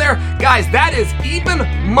site out there. Guys, that is even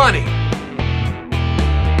money.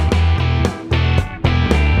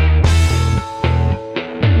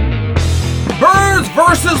 Burns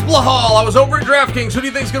versus Blahal. I was over at DraftKings. Who do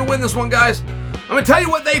you think is going to win this one, guys? I'm going to tell you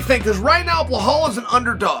what they think, because right now Blahal is an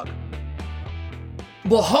underdog.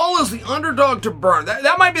 Blahal is the underdog to Burn.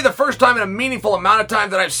 That might be the first time in a meaningful amount of time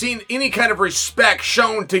that I've seen any kind of respect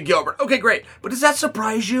shown to Gilbert. Okay, great. But does that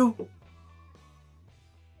surprise you?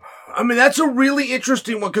 I mean, that's a really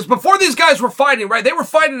interesting one, because before these guys were fighting, right, they were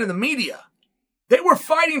fighting in the media. They were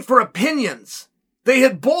fighting for opinions. They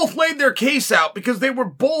had both laid their case out because they were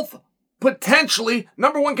both potentially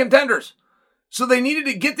number one contenders. So they needed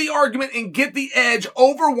to get the argument and get the edge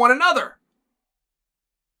over one another.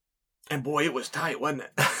 And boy, it was tight, wasn't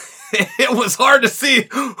it? It was hard to see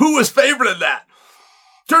who was favored in that.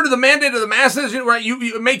 Turn to the mandate of the masses, right?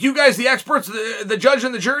 You make you guys the experts, the judge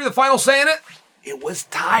and the jury, the final say in it. It was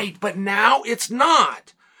tight, but now it's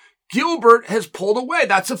not. Gilbert has pulled away.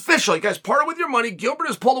 That's official. You guys parted with your money. Gilbert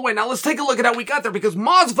has pulled away. Now let's take a look at how we got there, because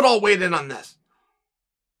Masvidal weighed in on this.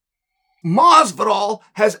 Masvidal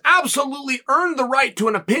has absolutely earned the right to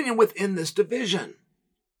an opinion within this division.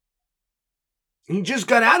 He just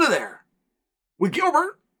got out of there with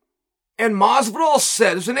Gilbert. And Masvidal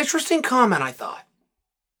said, it was an interesting comment, I thought.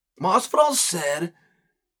 Masvidal said,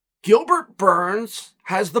 Gilbert Burns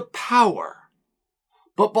has the power,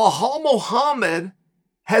 but Belal Muhammad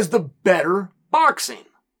has the better boxing.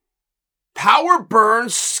 Power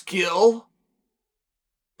Burns, skill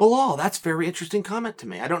Belal. That's a very interesting comment to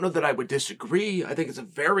me. I don't know that I would disagree. I think it's a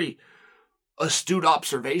very astute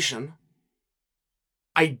observation.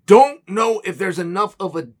 I don't know if there's enough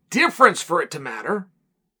of a difference for it to matter.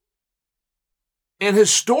 And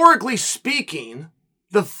historically speaking,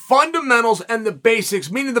 the fundamentals and the basics,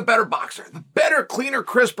 meaning the better boxer, the better, cleaner,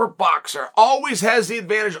 crisper boxer, always has the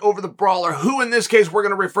advantage over the brawler, who in this case we're going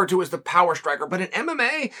to refer to as the power striker. But in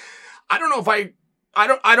MMA, I don't know if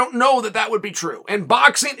I don't know that would be true. In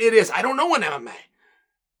boxing, it is. I don't know in MMA.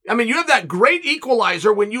 I mean, you have that great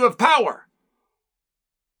equalizer when you have power.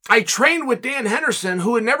 I trained with Dan Henderson,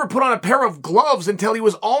 who had never put on a pair of gloves until he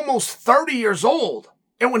was almost 30 years old.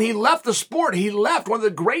 And when he left the sport, he left one of the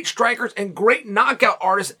great strikers and great knockout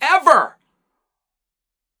artists ever.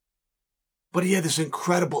 But he had this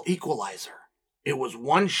incredible equalizer. It was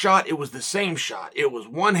one shot, it was the same shot. It was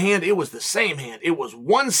one hand, it was the same hand. It was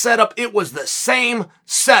one setup, it was the same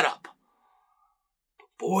setup.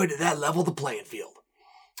 Boy, did that level the playing field.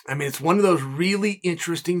 I mean, it's one of those really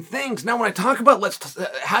interesting things. Now, when I talk about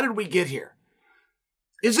how did we get here?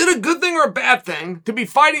 Is it a good thing or a bad thing to be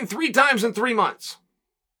fighting 3 times in 3 months?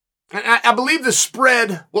 And I believe the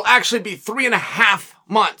spread will actually be 3.5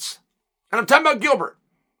 months. And I'm talking about Gilbert.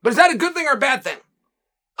 But is that a good thing or a bad thing?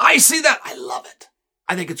 I see that. I love it.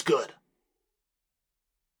 I think it's good.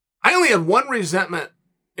 I only had one resentment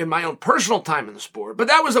in my own personal time in the sport, but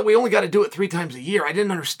that was that we only got to do it 3 times a year. I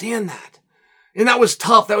didn't understand that. And that was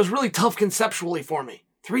tough. That was really tough conceptually for me.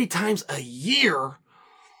 3 times a year?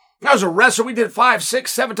 I was a wrestler. We did 5, 6,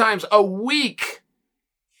 7 times a week.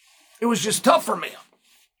 It was just tough for me.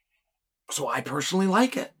 So I personally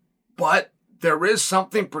like it. But there is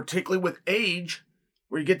something, particularly with age,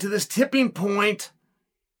 where you get to this tipping point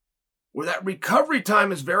where that recovery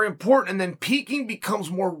time is very important, and then peaking becomes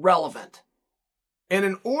more relevant. And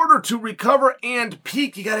in order to recover and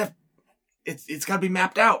peak, you gotta have, it's gotta be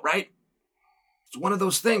mapped out, right? It's one of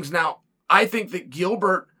those things. Now, I think that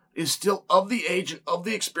Gilbert is still of the age and of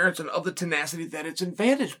the experience and of the tenacity that it's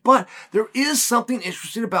advantage. But there is something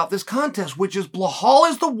interesting about this contest, which is Blahal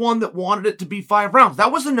is the one that wanted it to be 5 rounds.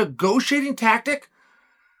 That was a negotiating tactic.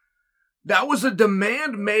 That was a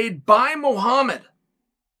demand made by Muhammad.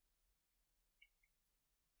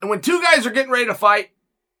 And when 2 guys are getting ready to fight,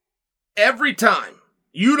 every time,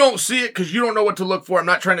 you don't see it because you don't know what to look for. I'm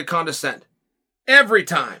not trying to condescend. Every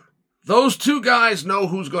time, those 2 guys know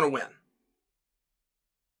who's going to win.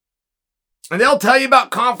 And they'll tell you about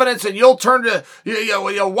confidence, and you'll turn to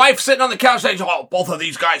your wife sitting on the couch saying, oh, both of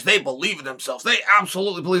these guys, they believe in themselves. They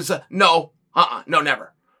absolutely believe so. No, no,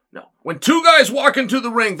 never. No. When 2 guys walk into the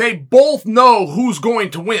ring, they both know who's going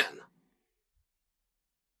to win.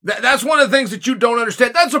 That's one of the things that you don't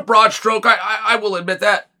understand. That's a broad stroke. I will admit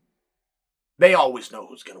that. They always know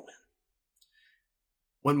who's going to win.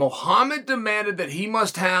 When Muhammad demanded that he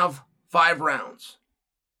must have 5 rounds,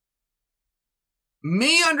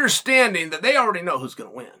 me understanding that they already know who's going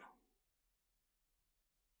to win.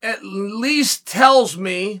 at least tells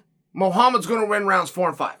me Muhammad's going to win rounds 4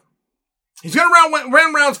 and 5. He's going to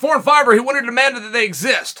win rounds 4 and 5, or he wouldn't have demanded that they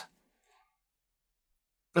exist.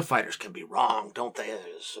 The fighters can be wrong, don't they?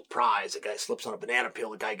 Surprise, the guy slips on a banana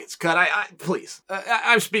peel, the guy gets cut. Please,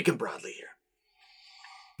 I'm speaking broadly here.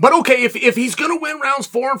 But okay, if he's going to win rounds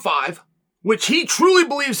 4 and 5, which he truly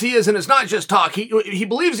believes he is, and it's not just talk, he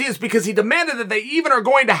believes he is because he demanded that they even are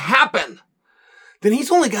going to happen, then he's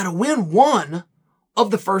only got to win 1 of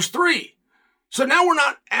the first 3. So now we're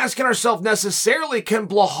not asking ourselves necessarily, can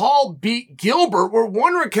Blahal beat Gilbert? We're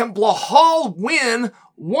wondering, can Blahal win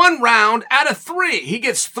 1 round out of 3? He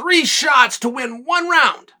gets 3 shots to win 1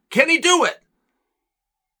 round. Can he do it?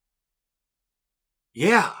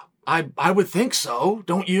 Yeah, I would think so,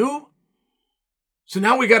 don't you? So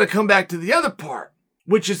now we got to come back to the other part,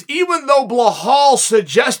 which is even though Blahal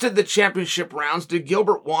suggested the championship rounds, did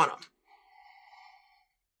Gilbert want them?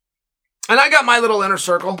 And I got my little inner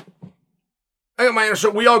circle.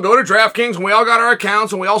 We all go to DraftKings and we all got our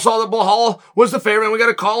accounts and we all saw that Blahal was the favorite and we got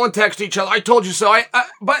to call and text each other. I told you so.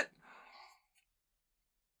 But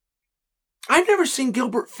I've never seen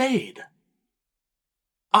Gilbert fade.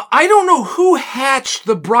 I don't know who hatched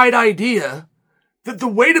the bright idea that the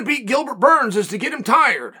way to beat Gilbert Burns is to get him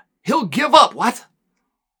tired. He'll give up. What?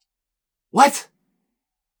 What?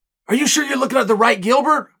 Are you sure you're looking at the right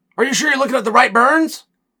Gilbert? Are you sure you're looking at the right Burns?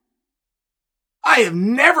 I have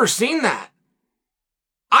never seen that.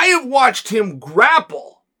 I have watched him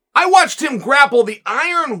grapple. I watched him grapple the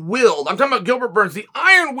iron-willed, I'm talking about Gilbert Burns, the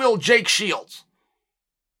iron-willed Jake Shields.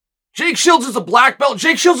 Jake Shields is a black belt.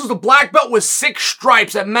 Jake Shields is a black belt with 6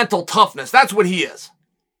 stripes at mental toughness. That's what he is.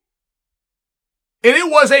 And it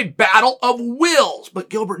was a battle of wills, but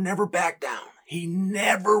Gilbert never backed down. He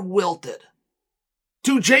never wilted.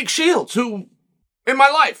 To Jake Shields, who, in my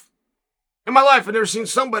life, I've never seen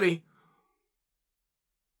somebody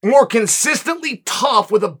more consistently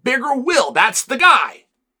tough with a bigger will. That's the guy.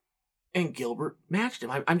 And Gilbert matched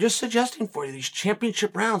him. I'm just suggesting for you, these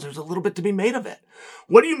championship rounds, there's a little bit to be made of it.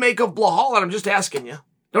 What do you make of Blahal? And I'm just asking you.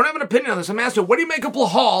 Don't have an opinion on this. I'm asking you, what do you make of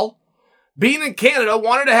Blahal being in Canada,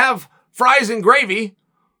 wanted to have fries and gravy,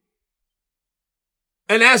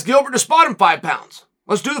 and asked Gilbert to spot him 5 pounds?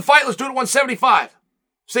 Let's do the fight. Let's do it at 175.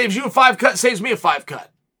 Saves you a 5 cut, saves me a 5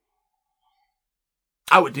 cut.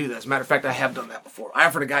 I would do that. As a matter of fact, I have done that before. I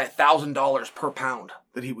offered a guy $1,000 per pound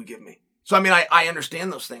that he would give me. So, I mean, I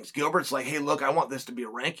understand those things. Gilbert's like, hey, look, I want this to be a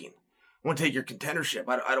ranking. I want to take your contendership.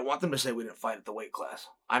 I don't want them to say we didn't fight at the weight class.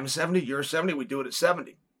 I'm 70, you're 70, we do it at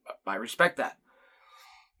 70. I respect that.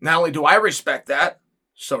 Not only do I respect that,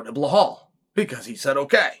 so did Blahal, because he said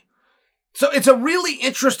okay. So it's a really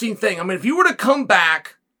interesting thing. I mean, if you were to come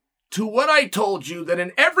back to what I told you, that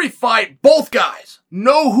in every fight, both guys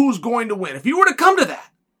know who's going to win. If you were to come to that,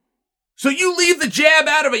 so you leave the jab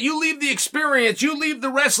out of it, you leave the experience, you leave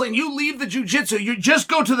the wrestling, you leave the jiu-jitsu, you just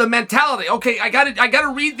go to the mentality. Okay, I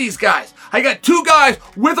gotta read these guys. I got 2 guys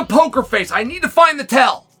with a poker face. I need to find the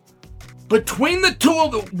tell. Between the 2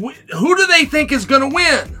 of them, who do they think is gonna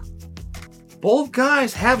win? Both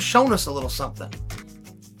guys have shown us a little something,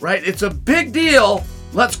 right? It's a big deal.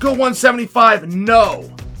 Let's go 175.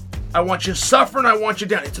 No. I want you suffering, I want you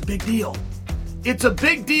down. It's a big deal. It's a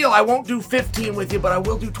big deal. I won't do 15 with you, but I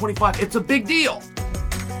will do 25. It's a big deal.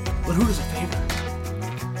 But who does it favor?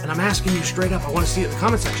 And I'm asking you straight up, I want to see it in the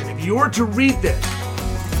comment section. If you were to read this,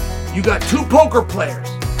 you got 2 poker players.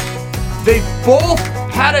 They both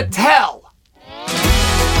had a tell.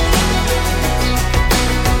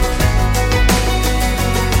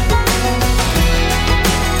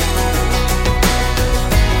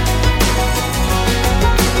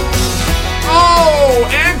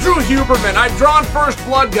 Andrew Huberman. I've drawn first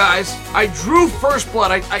blood, guys. I drew first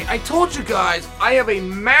blood. I told you guys, I have a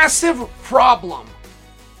massive problem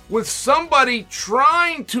with somebody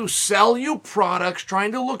trying to sell you products,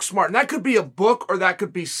 trying to look smart. And that could be a book or that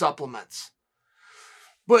could be supplements.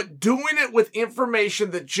 But doing it with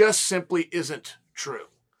information that just simply isn't true.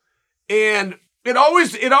 And it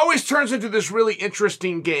always turns into this really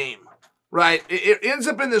interesting game, right? It ends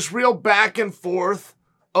up in this real back and forth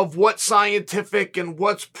of what's scientific and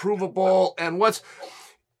what's provable and what's...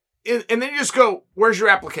 And then you just go, where's your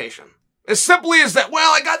application? As simply as that,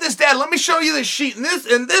 well, I got this data. Let me show you this sheet.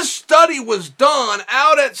 And this study was done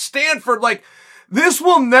out at Stanford. Like, this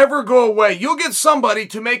will never go away. You'll get somebody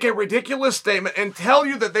to make a ridiculous statement and tell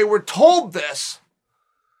you that they were told this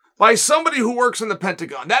by somebody who works in the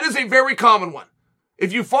Pentagon. That is a very common one.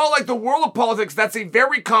 If you follow like the world of politics, that's a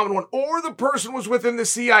very common one. Or the person was within the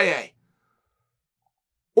CIA.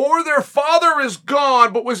 Or their father is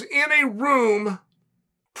gone, but was in a room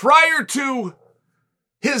prior to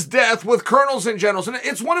his death with colonels and generals. And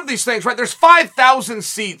it's one of these things, right? There's 5,000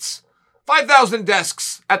 seats, 5,000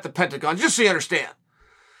 desks at the Pentagon, just so you understand.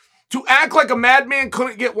 To act like a madman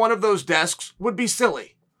couldn't get one of those desks would be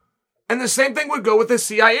silly. And the same thing would go with the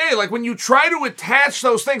CIA. Like when you try to attach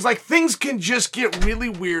those things, like things can just get really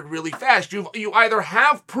weird really fast. You either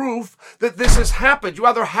have proof that this has happened. You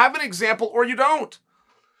either have an example or you don't.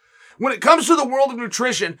 When it comes to the world of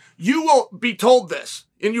nutrition, you will be told this,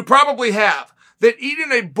 and you probably have, that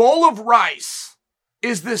eating a bowl of rice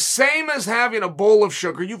is the same as having a bowl of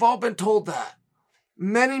sugar. You've all been told that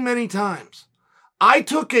many, many times. I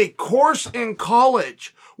took a course in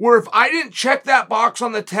college where if I didn't check that box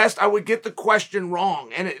on the test, I would get the question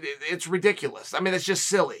wrong. And it's ridiculous. I mean, it's just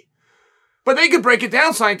silly. But they could break it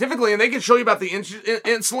down scientifically, and they can show you about the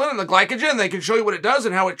insulin and the glycogen. They can show you what it does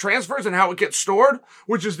and how it transfers and how it gets stored,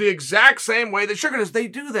 which is the exact same way that sugar does. They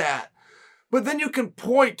do that. But then you can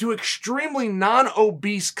point to extremely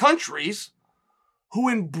non-obese countries who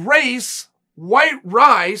embrace white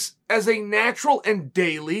rice as a natural and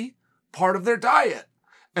daily part of their diet.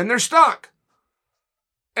 And they're stuck.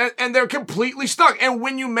 And they're completely stuck. And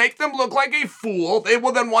when you make them look like a fool, they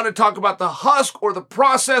will then want to talk about the husk or the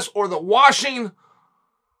process or the washing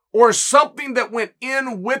or something that went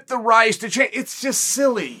in with the rice to change. It's just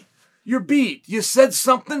silly. You're beat. You said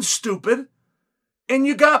something stupid and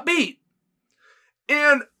you got beat.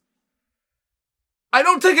 And I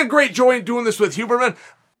don't take a great joy in doing this with Huberman.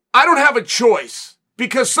 I don't have a choice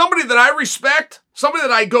because somebody that I respect, somebody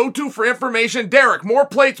that I go to for information, Derek, more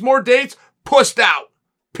plates, more dates, pussed out.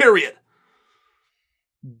 Period.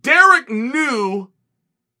 Derek knew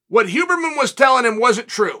what Huberman was telling him wasn't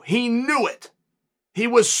true. He knew it. He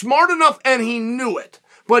was smart enough and he knew it.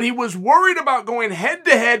 But he was worried about going head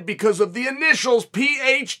to head because of the initials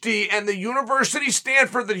PhD and the University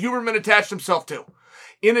Stanford that Huberman attached himself to.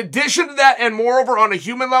 In addition to that, and moreover on a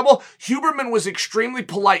human level, Huberman was extremely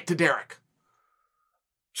polite to Derek.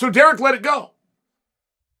 So Derek let it go.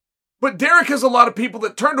 But Derek has a lot of people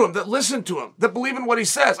that turn to him, that listen to him, that believe in what he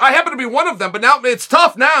says. I happen to be one of them, but now it's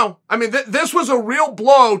tough now. I mean, this was a real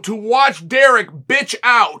blow to watch Derek bitch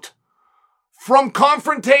out from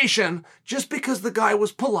confrontation just because the guy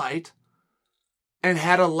was polite and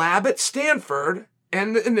had a lab at Stanford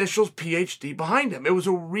and the initials PhD behind him. It was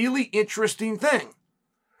a really interesting thing.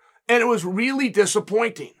 And it was really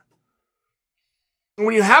disappointing.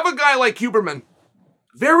 When you have a guy like Huberman,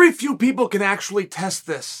 very few people can actually test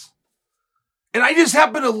this. And I just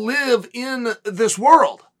happen to live in this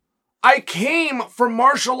world. I came from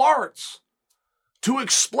martial arts to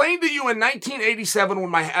explain to you in 1987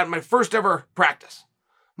 when I had my first ever practice,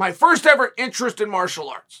 my first ever interest in martial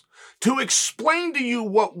arts, to explain to you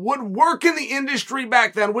what would work in the industry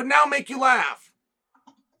back then would now make you laugh.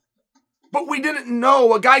 But we didn't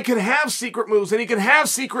know a guy can have secret moves and he can have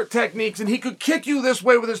secret techniques and he could kick you this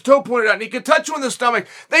way with his toe pointed out and he could touch you in the stomach.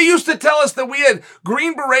 They used to tell us that we had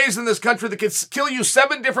green berets in this country that could kill you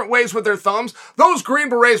 7 different ways with their thumbs. Those green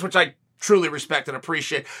berets, which I truly respect and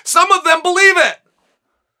appreciate, some of them believe it.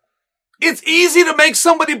 It's easy to make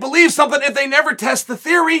somebody believe something if they never test the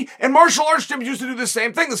theory. And martial arts gyms used to do the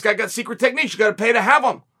same thing. This guy got secret techniques. You got to pay to have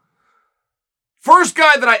them. First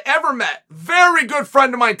guy that I ever met, very good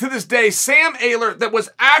friend of mine to this day, Sam Ayler, that was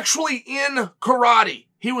actually in karate.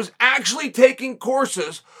 He was actually taking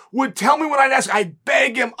courses, would tell me when I'd ask, I'd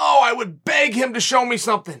beg him. Oh, I would beg him to show me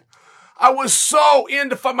something. I was so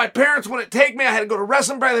into fight. My parents wouldn't take me. I had to go to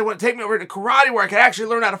wrestling practice. They wouldn't take me over to karate where I could actually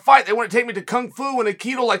learn how to fight. They wouldn't take me to kung fu and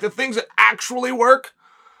aikido, like the things that actually work.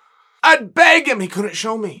 I'd beg him. He couldn't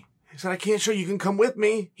show me. He said, I can't show you. You can come with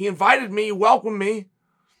me. He invited me, welcomed me.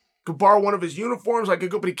 Could borrow one of his uniforms, I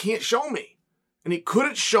could go, but he can't show me. And he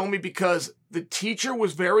couldn't show me because the teacher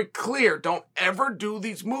was very clear. Don't ever do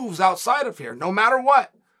these moves outside of here, no matter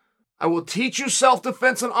what. I will teach you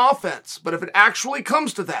self-defense and offense, but if it actually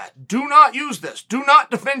comes to that, do not use this. Do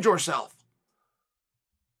not defend yourself.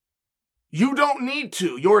 You don't need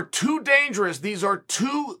to. You're too dangerous. These are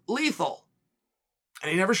too lethal.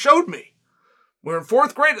 And he never showed me. We were in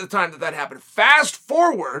 4th grade at the time that happened. Fast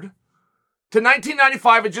forward to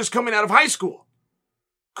 1995 and just coming out of high school.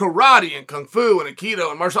 Karate and kung fu and aikido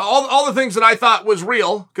and martial, all the things that I thought was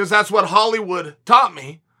real, because that's what Hollywood taught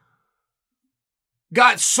me,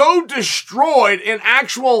 got so destroyed in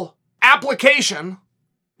actual application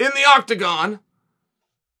in the octagon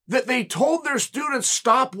that they told their students,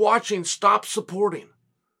 stop watching, stop supporting.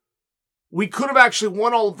 We could have actually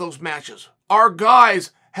won all of those matches. Our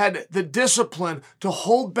guys had the discipline to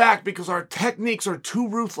hold back because our techniques are too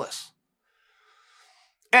ruthless.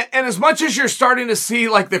 And as much as you're starting to see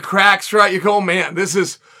like the cracks, right? You go, man, this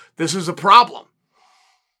is a problem.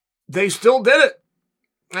 They still did it.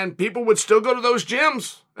 And people would still go to those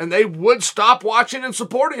gyms, and they would stop watching and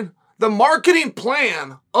supporting. The marketing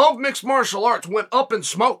plan of mixed martial arts went up in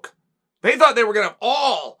smoke. They thought they were going to have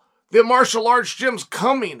all the martial arts gyms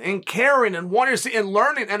coming and caring and wanting to see and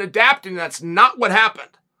learning and adapting. That's not what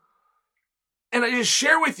happened. And I just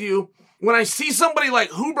share with you, when I see somebody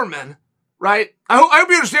like Huberman, right? I hope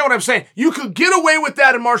you understand what I'm saying. You could get away with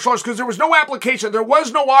that in martial arts because there was no application. There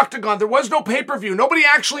was no octagon. There was no pay-per-view. Nobody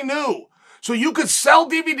actually knew. So you could sell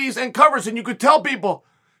DVDs and covers and you could tell people,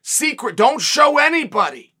 secret, don't show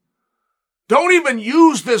anybody. Don't even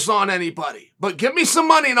use this on anybody, but give me some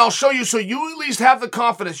money and I'll show you so you at least have the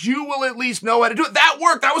confidence. You will at least know how to do it. That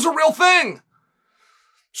worked. That was a real thing.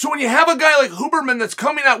 So when you have a guy like Huberman that's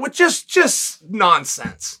coming out with just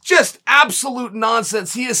nonsense, just absolute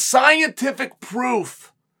nonsense, he is scientific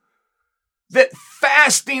proof that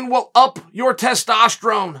fasting will up your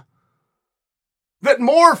testosterone. That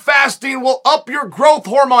more fasting will up your growth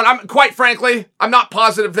hormone. Quite frankly, I'm not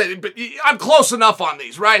positive that, but I'm close enough on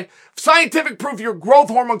these, right? Scientific proof your growth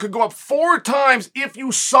hormone could go up 4 times if you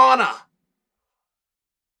sauna.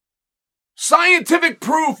 Scientific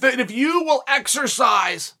proof that if you will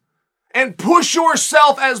exercise and push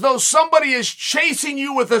yourself as though somebody is chasing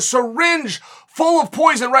you with a syringe full of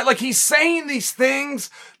poison, right? Like he's saying these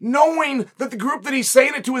things knowing that the group that he's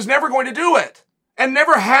saying it to is never going to do it. And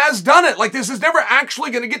never has done it. Like this is never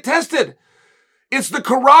actually going to get tested. It's the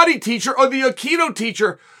karate teacher or the Aikido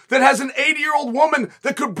teacher that has an 80-year-old woman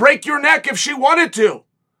that could break your neck if she wanted to.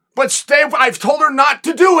 But I've told her not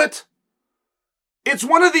to do it. It's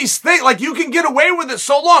one of these things, like you can get away with it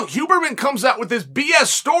so long. Huberman comes out with this BS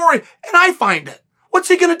story and I find it. What's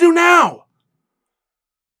he going to do now?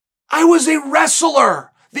 I was a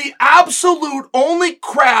wrestler. The absolute only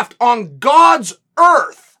craft on God's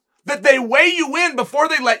earth that they weigh you in before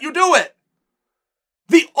they let you do it.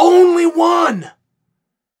 The only one.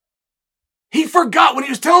 He forgot when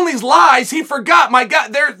he was telling these lies, he forgot, my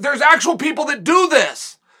God, there's actual people that do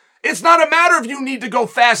this. It's not a matter of you need to go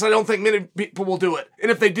fast. I don't think many people will do it.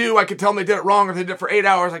 And if they do, I could tell them they did it wrong. Or if they did it for 8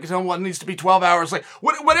 hours, I could tell them, well, it needs to be 12 hours. Like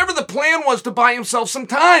whatever the plan was to buy himself some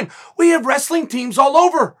time. We have wrestling teams all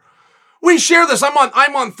over. We share this. I'm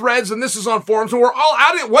on threads and this is on forums and we're all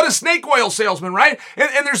out of it. What a snake oil salesman, right?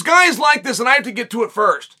 And there's guys like this and I have to get to it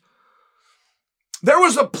first. There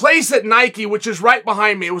was a place at Nike, which is right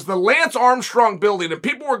behind me. It was the Lance Armstrong building and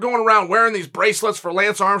people were going around wearing these bracelets for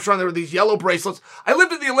Lance Armstrong. There were these yellow bracelets. I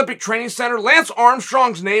lived at the Olympic Training Center. Lance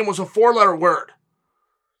Armstrong's name was a 4-letter word.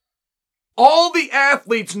 All the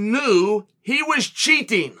athletes knew he was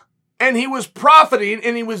cheating. And he was profiting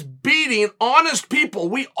and he was beating honest people.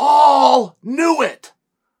 We all knew it.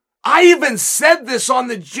 I even said this on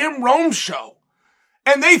the Jim Rome show.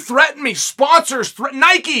 And they threatened me. Sponsors,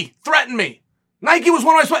 Nike threatened me. Nike was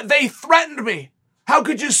one of my sponsors. They threatened me. How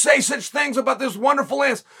could you say such things about this wonderful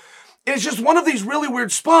Lance? It's just one of these really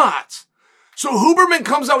weird spots. So Huberman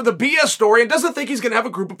comes out with a BS story and doesn't think he's going to have a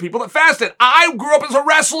group of people that fasted. I grew up as a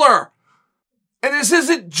wrestler. And this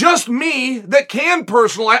isn't just me that can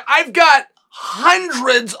personalize. I've got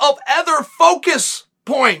hundreds of other focus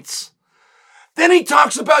points. Then he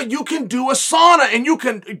talks about you can do a sauna and you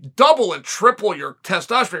can double and triple your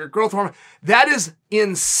testosterone, your growth hormone. That is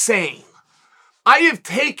insane. I have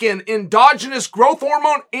taken endogenous growth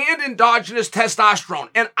hormone and endogenous testosterone,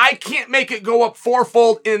 and I can't make it go up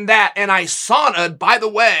 4-fold in that. And I saunaed, by the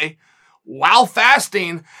way, while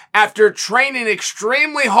fasting after training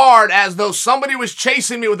extremely hard as though somebody was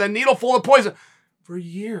chasing me with a needle full of poison for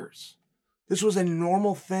years. This was a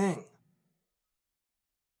normal thing.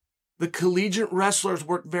 The collegiate wrestlers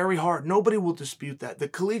worked very hard. Nobody will dispute that. The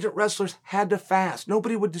collegiate wrestlers had to fast.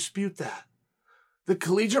 Nobody would dispute that. The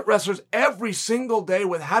collegiate wrestlers every single day,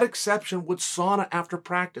 without exception, would sauna after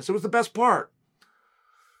practice. It was the best part.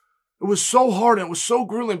 It was so hard and it was so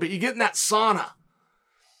grueling, but you get in that sauna.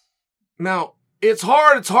 Now, it's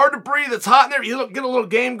hard to breathe. It's hot in there. You get a little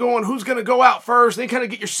game going. Who's going to go out first? Then kind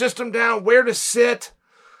of get your system down, where to sit,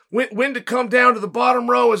 when to come down to the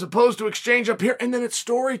bottom row as opposed to exchange up here. And then it's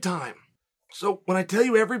story time. So when I tell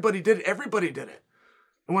you everybody did it, everybody did it.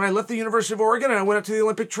 And when I left the University of Oregon and I went up to the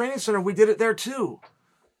Olympic Training Center, we did it there too.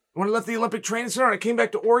 When I left the Olympic Training Center and I came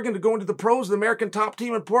back to Oregon to go into the pros, the American top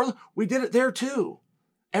team in Portland, we did it there too.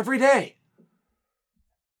 Every day.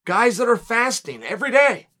 Guys that are fasting every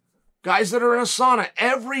day. Guys that are in a sauna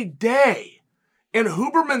every day. And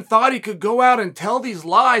Huberman thought he could go out and tell these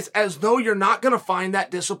lies as though you're not going to find that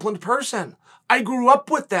disciplined person. I grew up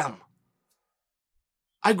with them.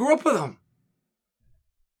 I grew up with them.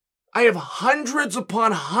 I have hundreds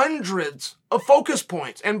upon hundreds of focus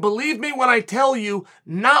points. And believe me when I tell you,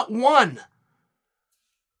 not one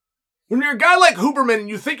When you're a guy like Huberman,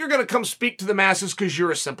 you think you're going to come speak to the masses because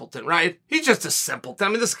you're a simpleton, right? He's just a simpleton.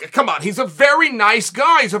 I mean, come on, he's a very nice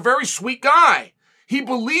guy. He's a very sweet guy. He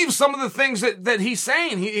believes some of the things that he's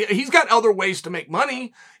saying. He's got other ways to make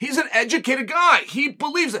money. He's an educated guy. He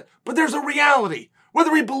believes it. But there's a reality.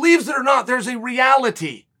 Whether he believes it or not, there's a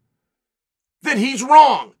reality that he's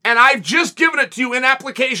wrong. And I've just given it to you in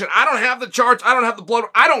application. I don't have the charts. I don't have the blood.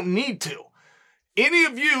 I don't need to. Any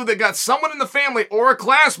of you that got someone in the family or a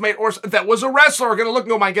classmate or that was a wrestler are going to look and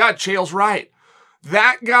go, my God, Chael's right.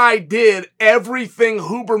 That guy did everything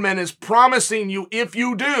Huberman is promising you. If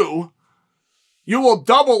you do, you will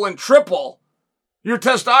double and triple your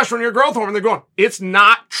testosterone, your growth hormone. They're going, it's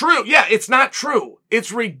not true. Yeah, it's not true.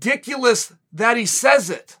 It's ridiculous that he says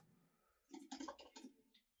it.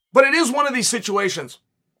 But it is one of these situations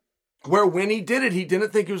where when he did it, he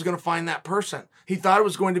didn't think he was going to find that person. He thought it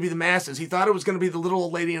was going to be the masses. He thought it was going to be the little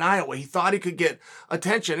old lady in Iowa. He thought he could get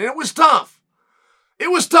attention. And it was tough.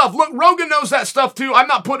 It was tough. Look, Rogan knows that stuff too. I'm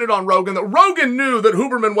not putting it on Rogan. Rogan knew that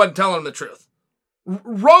Huberman wasn't telling him the truth.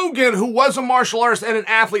 Rogan, who was a martial artist and an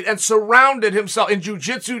athlete and surrounded himself in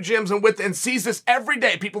jiu-jitsu gyms and sees this every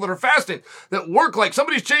day, people that are fasting, that work like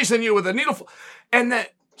somebody's chasing you with a needle, and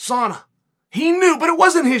that sauna. He knew, but it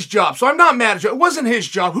wasn't his job, so I'm not mad at you. It wasn't his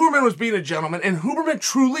job. Huberman was being a gentleman, and Huberman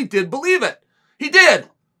truly did believe it. He did.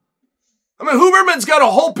 I mean, Huberman's got a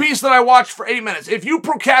whole piece that I watched for 8 minutes. If you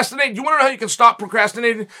procrastinate, you want to know how you can stop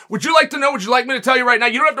procrastinating? Would you like to know? Would you like me to tell you right now?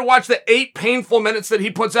 You don't have to watch the 8 painful minutes that he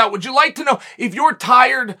puts out. Would you like to know if you're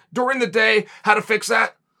tired during the day, how to fix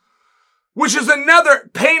that? Which is another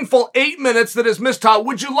painful 8 minutes that is mistaught.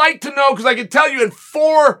 Would you like to know? Because I can tell you in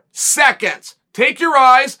 4 seconds. Take your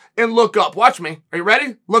eyes and look up. Watch me. Are you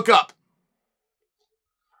ready? Look up.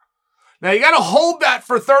 Now you got to hold that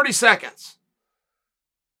for 30 seconds.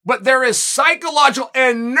 But there is psychological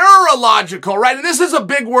and neurological, right? And this is a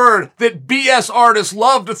big word that BS artists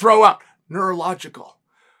love to throw out. Neurological.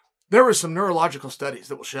 There are some neurological studies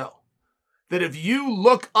that will show that if you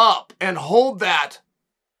look up and hold that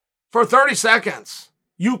for 30 seconds,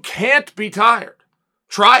 you can't be tired.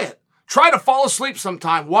 Try it. Try to fall asleep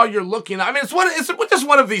sometime while you're looking. I mean, it's just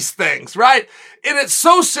one of these things, right? And it's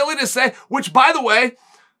so silly to say, which, by the way,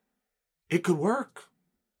 it could work.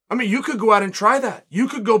 I mean, you could go out and try that. You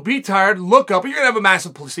could go be tired, look up. You're going to have a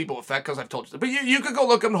massive placebo effect because I've told you that. But you could go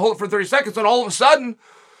look up and hold it for 30 seconds and all of a sudden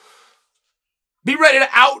be ready to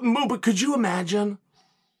out and move. But could you imagine?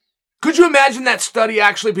 Could you imagine that study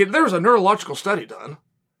actually being, there was a neurological study done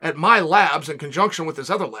at my labs in conjunction with this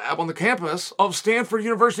other lab on the campus of Stanford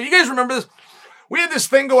University. You guys remember this? We had this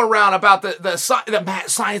thing going around about the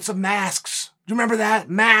science of masks. Do you remember that?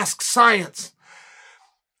 Mask science.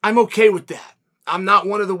 I'm okay with that. I'm not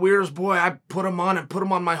one of the weirdos. Boy, I put them on and put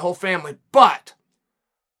them on my whole family. But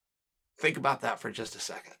think about that for just a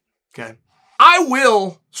second, okay? I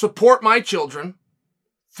will support my children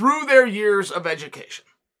through their years of education.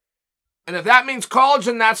 And if that means college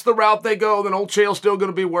and that's the route they go, then old Chael's still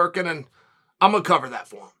going to be working and I'm going to cover that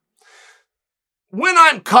for him. When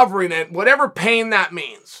I'm covering it, whatever pain that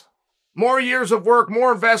means, more years of work,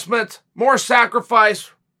 more investment, more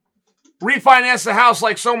sacrifice, refinance the house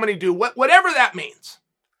like so many do, whatever that means.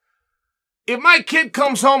 If my kid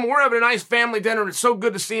comes home and we're having a nice family dinner and it's so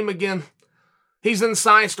good to see him again, he's in the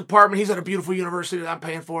science department, he's at a beautiful university that I'm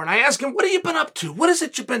paying for, and I ask him, what have you been up to? What is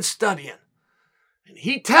it you've been studying? And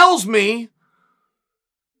he tells me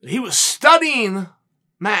that he was studying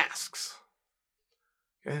masks.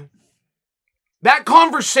 Okay. That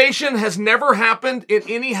conversation has never happened in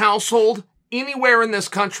any household anywhere in this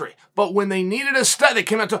country. But when they needed a study, they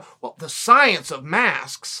came out to, well, the science of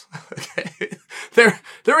masks. Okay.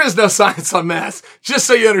 There is no science on masks, just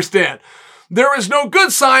so you understand. There is no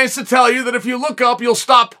good science to tell you that if you look up, you'll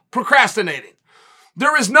stop procrastinating.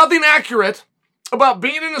 There is nothing accurate about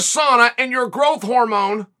being in a sauna and your growth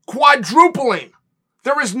hormone quadrupling.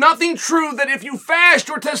 There is nothing true that if you fast,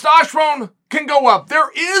 your testosterone can go up.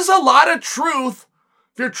 There is a lot of truth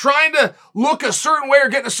if you're trying to look a certain way or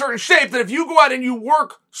get in a certain shape, that if you go out and you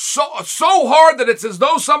work so hard that it's as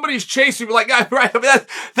though somebody's chasing you, like, right,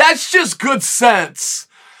 that's just good sense.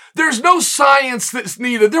 There's no science that's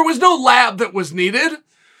needed. There was no lab that was needed.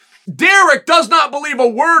 Derek does not believe a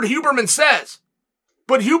word Huberman says.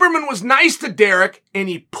 But Huberman was nice to Derek, and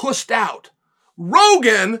he pushed out.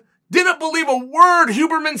 Rogan didn't believe a word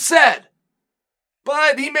Huberman said.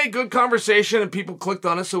 But he made good conversation, and people clicked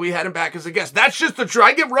on it, so we had him back as a guest. That's just the truth.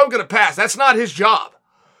 I give Rogan a pass. That's not his job.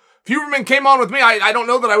 If Huberman came on with me, I don't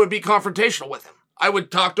know that I would be confrontational with him. I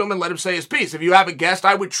would talk to him and let him say his piece. If you have a guest,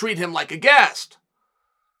 I would treat him like a guest.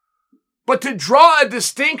 But to draw a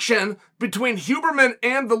distinction between Huberman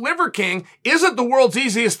and the Liver King isn't the world's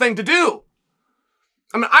easiest thing to do.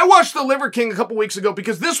 I mean, I watched the Liver King a couple weeks ago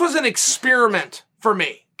because this was an experiment for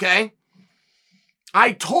me, okay?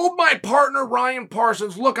 I told my partner, Ryan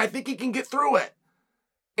Parsons, look, I think he can get through it.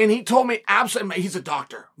 And he told me, absolutely, he's a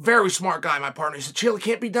doctor, very smart guy, my partner. He said, Chill, it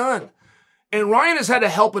can't be done. And Ryan has had to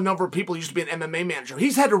help a number of people. He used to be an MMA manager.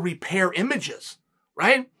 He's had to repair images,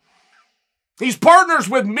 right? He's partners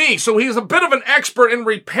with me, so he's a bit of an expert in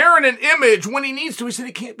repairing an image when he needs to. He said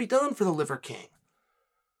it can't be done for the Liver King.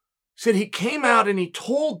 He said he came out and he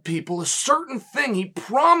told people a certain thing. He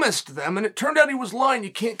promised them, and it turned out he was lying.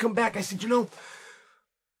 You can't come back. I said,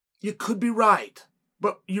 you could be right,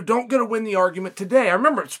 but you don't get to win the argument today. I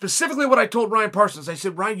remember specifically what I told Ryan Parsons. I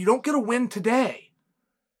said, Ryan, you don't get to win today,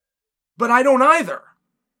 but I don't either.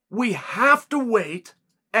 We have to wait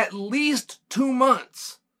at least 2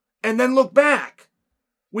 months. And then look back.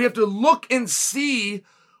 We have to look and see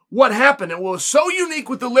what happened. And what was so unique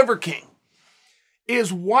with the Liver King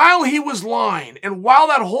is while he was lying and while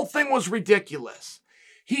that whole thing was ridiculous,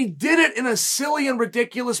 he did it in a silly and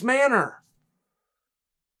ridiculous manner.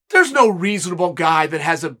 There's no reasonable guy that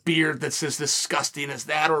has a beard that's as disgusting as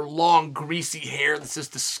that or long, greasy hair that's as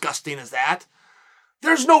disgusting as that.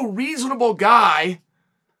 There's no reasonable guy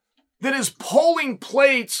that is pulling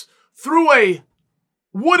plates through a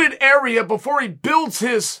wooded area before he builds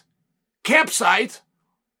his campsite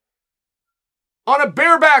on a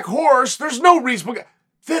bareback horse. There's no reasonable guy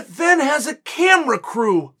that then has a camera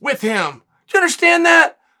crew with him. Do you understand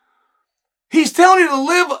that? He's telling you to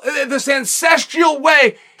live this ancestral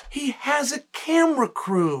way. He has a camera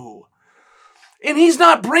crew. And he's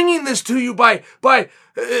not bringing this to you by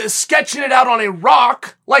sketching it out on a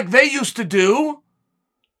rock like they used to do,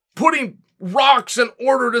 putting rocks in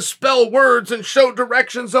order to spell words and show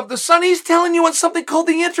directions of the sun. He's telling you on something called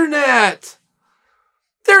the internet.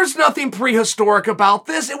 There's nothing prehistoric about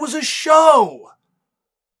this. It was a show.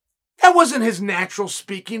 That wasn't his natural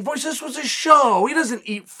speaking voice. This was a show. He doesn't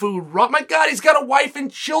eat food raw. My God, he's got a wife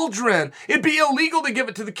and children. It'd be illegal to give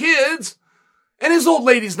it to the kids. And his old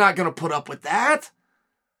lady's not going to put up with that.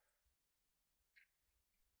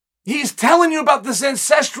 He's telling you about this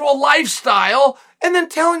ancestral lifestyle and then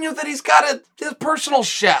telling you that he's got his personal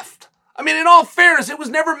chef. I mean, in all fairness, it was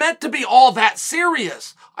never meant to be all that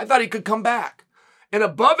serious. I thought he could come back. And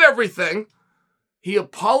above everything, he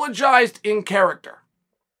apologized in character.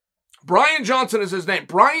 Brian Johnson is his name.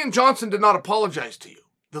 Brian Johnson did not apologize to you.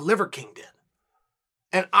 The Liver King did.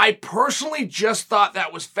 And I personally just thought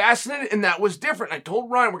that was fascinating and that was different. I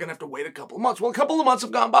told Ryan we're going to have to wait a couple of months. Well, a couple of months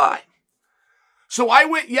have gone by. So I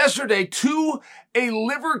went yesterday to a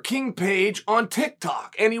Liver King page on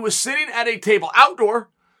TikTok, and he was sitting at a table, outdoor,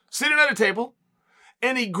 sitting at a table,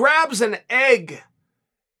 and he grabs an egg.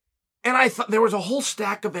 And I thought there was a whole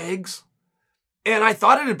stack of eggs, and I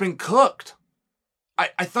thought it had been cooked.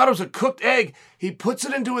 I thought it was a cooked egg. He puts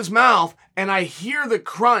it into his mouth, and I hear the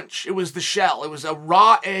crunch. It was the shell. It was a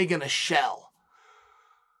raw egg and a shell.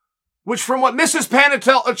 Which from what Mrs.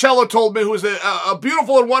 Panicello told me, who was a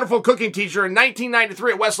beautiful and wonderful cooking teacher in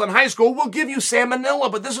 1993 at Westland High School, will give you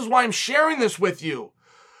salmonella. But this is why I'm sharing this with you.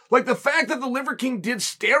 Like the fact that the Liver King did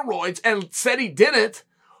steroids and said he didn't,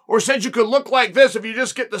 or said you could look like this if you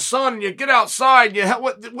just get the sun and you get outside,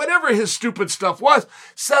 whatever his stupid stuff was,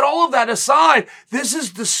 set all of that aside. This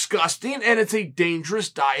is disgusting and it's a dangerous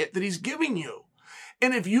diet that he's giving you.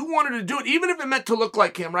 And if you wanted to do it, even if it meant to look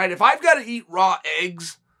like him, right? If I've got to eat raw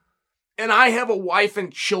eggs, and I have a wife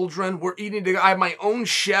and children, I have my own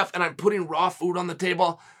chef, and I'm putting raw food on the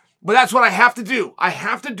table. But that's what I have to do. I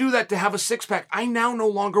have to do that to have a six-pack. I now no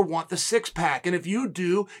longer want the six-pack. And if you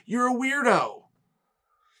do, you're a weirdo.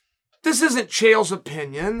 This isn't Chael's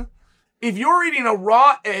opinion. If you're eating a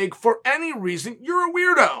raw egg for any reason, you're a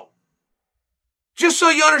weirdo. Just so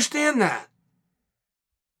you understand that.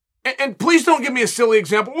 And please don't give me a silly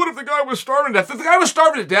example. What if the guy was starving to death? If the guy was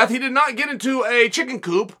starving to death, he did not get into a chicken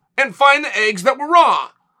coop and find the eggs that were raw.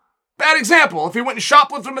 Bad example. If he went and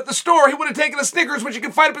shoplifted them at the store, he would have taken a Snickers, which you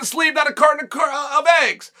can find up his sleeve, not a carton of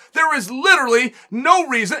eggs. There is literally no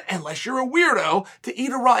reason, unless you're a weirdo, to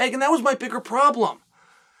eat a raw egg. And that was my bigger problem.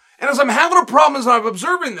 And as I'm having a problem as I'm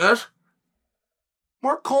observing this,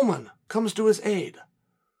 Mark Coleman comes to his aid.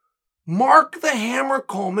 Mark the Hammer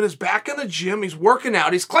Coleman is back in the gym. He's working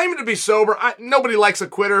out. He's claiming to be sober. Nobody likes a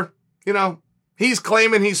quitter, you know. He's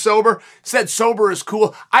claiming he's sober, said sober is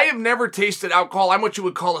cool. I have never tasted alcohol. I'm what you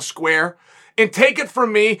would call a square. And take it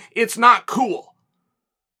from me, it's not cool.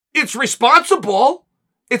 It's responsible.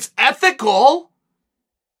 It's ethical.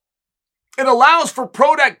 It allows for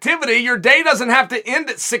productivity. Your day doesn't have to end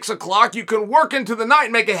at 6 o'clock. You can work into the night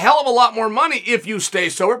and make a hell of a lot more money if you stay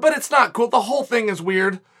sober, but it's not cool. The whole thing is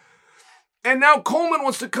weird. And now Coleman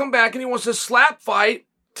wants to come back and he wants to slap fight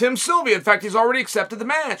Tim Sylvia. In fact, he's already accepted the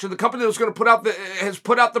match. And the company that was going to has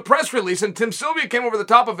put out the press release, and Tim Sylvia came over the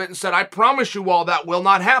top of it and said, I promise you all that will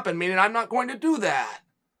not happen, meaning I'm not going to do that.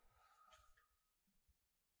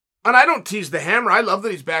 And I don't tease the Hammer. I love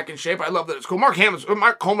that he's back in shape. I love that it's cool. Mark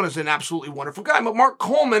Coleman is an absolutely wonderful guy, but Mark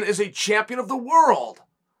Coleman is a champion of the world.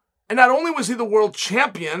 And not only was he the world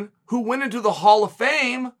champion who went into the Hall of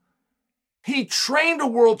Fame, he trained a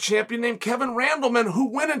world champion named Kevin Randleman who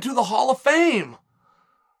went into the Hall of Fame.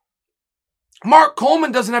 Mark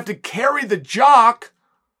Coleman doesn't have to carry the jock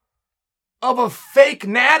of a fake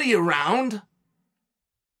natty around.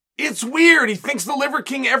 It's weird. He thinks the Liver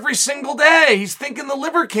King every single day. He's thinking the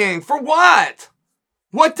Liver King. For what?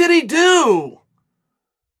 What did he do?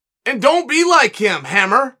 And don't be like him,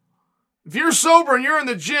 Hammer. If you're sober and you're in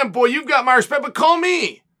the gym, boy, you've got my respect, but call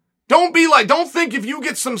me. Don't think if you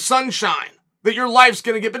get some sunshine that your life's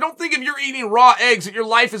going to get, but don't think if you're eating raw eggs that your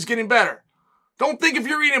life is getting better. Don't think if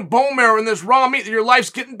you're eating bone marrow and this raw meat that your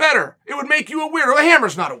life's getting better. It would make you a weirdo.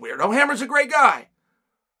 Hammer's not a weirdo. Hammer's a great guy.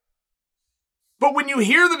 But when you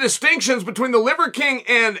hear the distinctions between the Liver King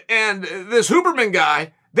and this Huberman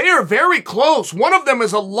guy, they are very close. One of them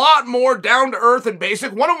is a lot more down to earth and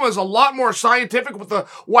basic. One of them is a lot more scientific with the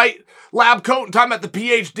white lab coat and talking about the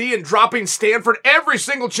PhD and dropping Stanford. Every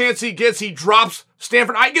single chance he gets, he drops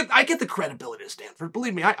Stanford. I get the credibility of Stanford.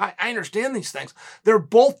 Believe me, I understand these things. They're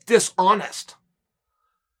both dishonest.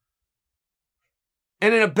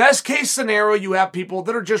 And in a best case scenario, you have people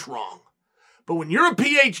that are just wrong. But when you're a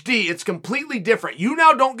PhD, it's completely different. You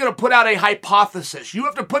now don't get to put out a hypothesis. You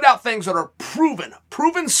have to put out things that are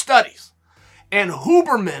proven studies. And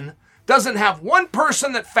Huberman doesn't have one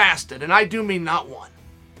person that fasted, and I do mean not one,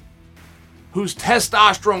 whose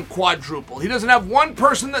testosterone quadrupled. He doesn't have one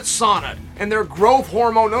person that saunaed, and their growth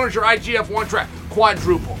hormone, known as your IGF-1 track,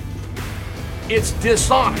 quadrupled. It's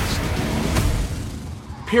dishonest.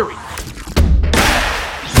 Period.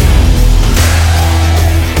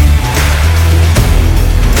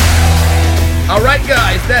 All right,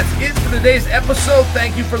 guys, that's it for today's episode.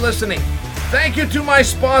 Thank you for listening. Thank you to my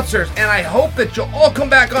sponsors, and I hope that you'll all come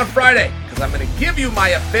back on Friday because I'm going to give you my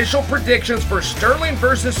official predictions for Sterling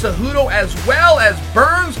versus Cejudo as well as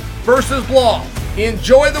Burns versus Blau.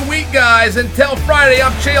 Enjoy the week, guys. Until Friday,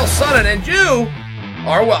 I'm Chael Sonnen, and you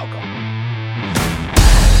are welcome.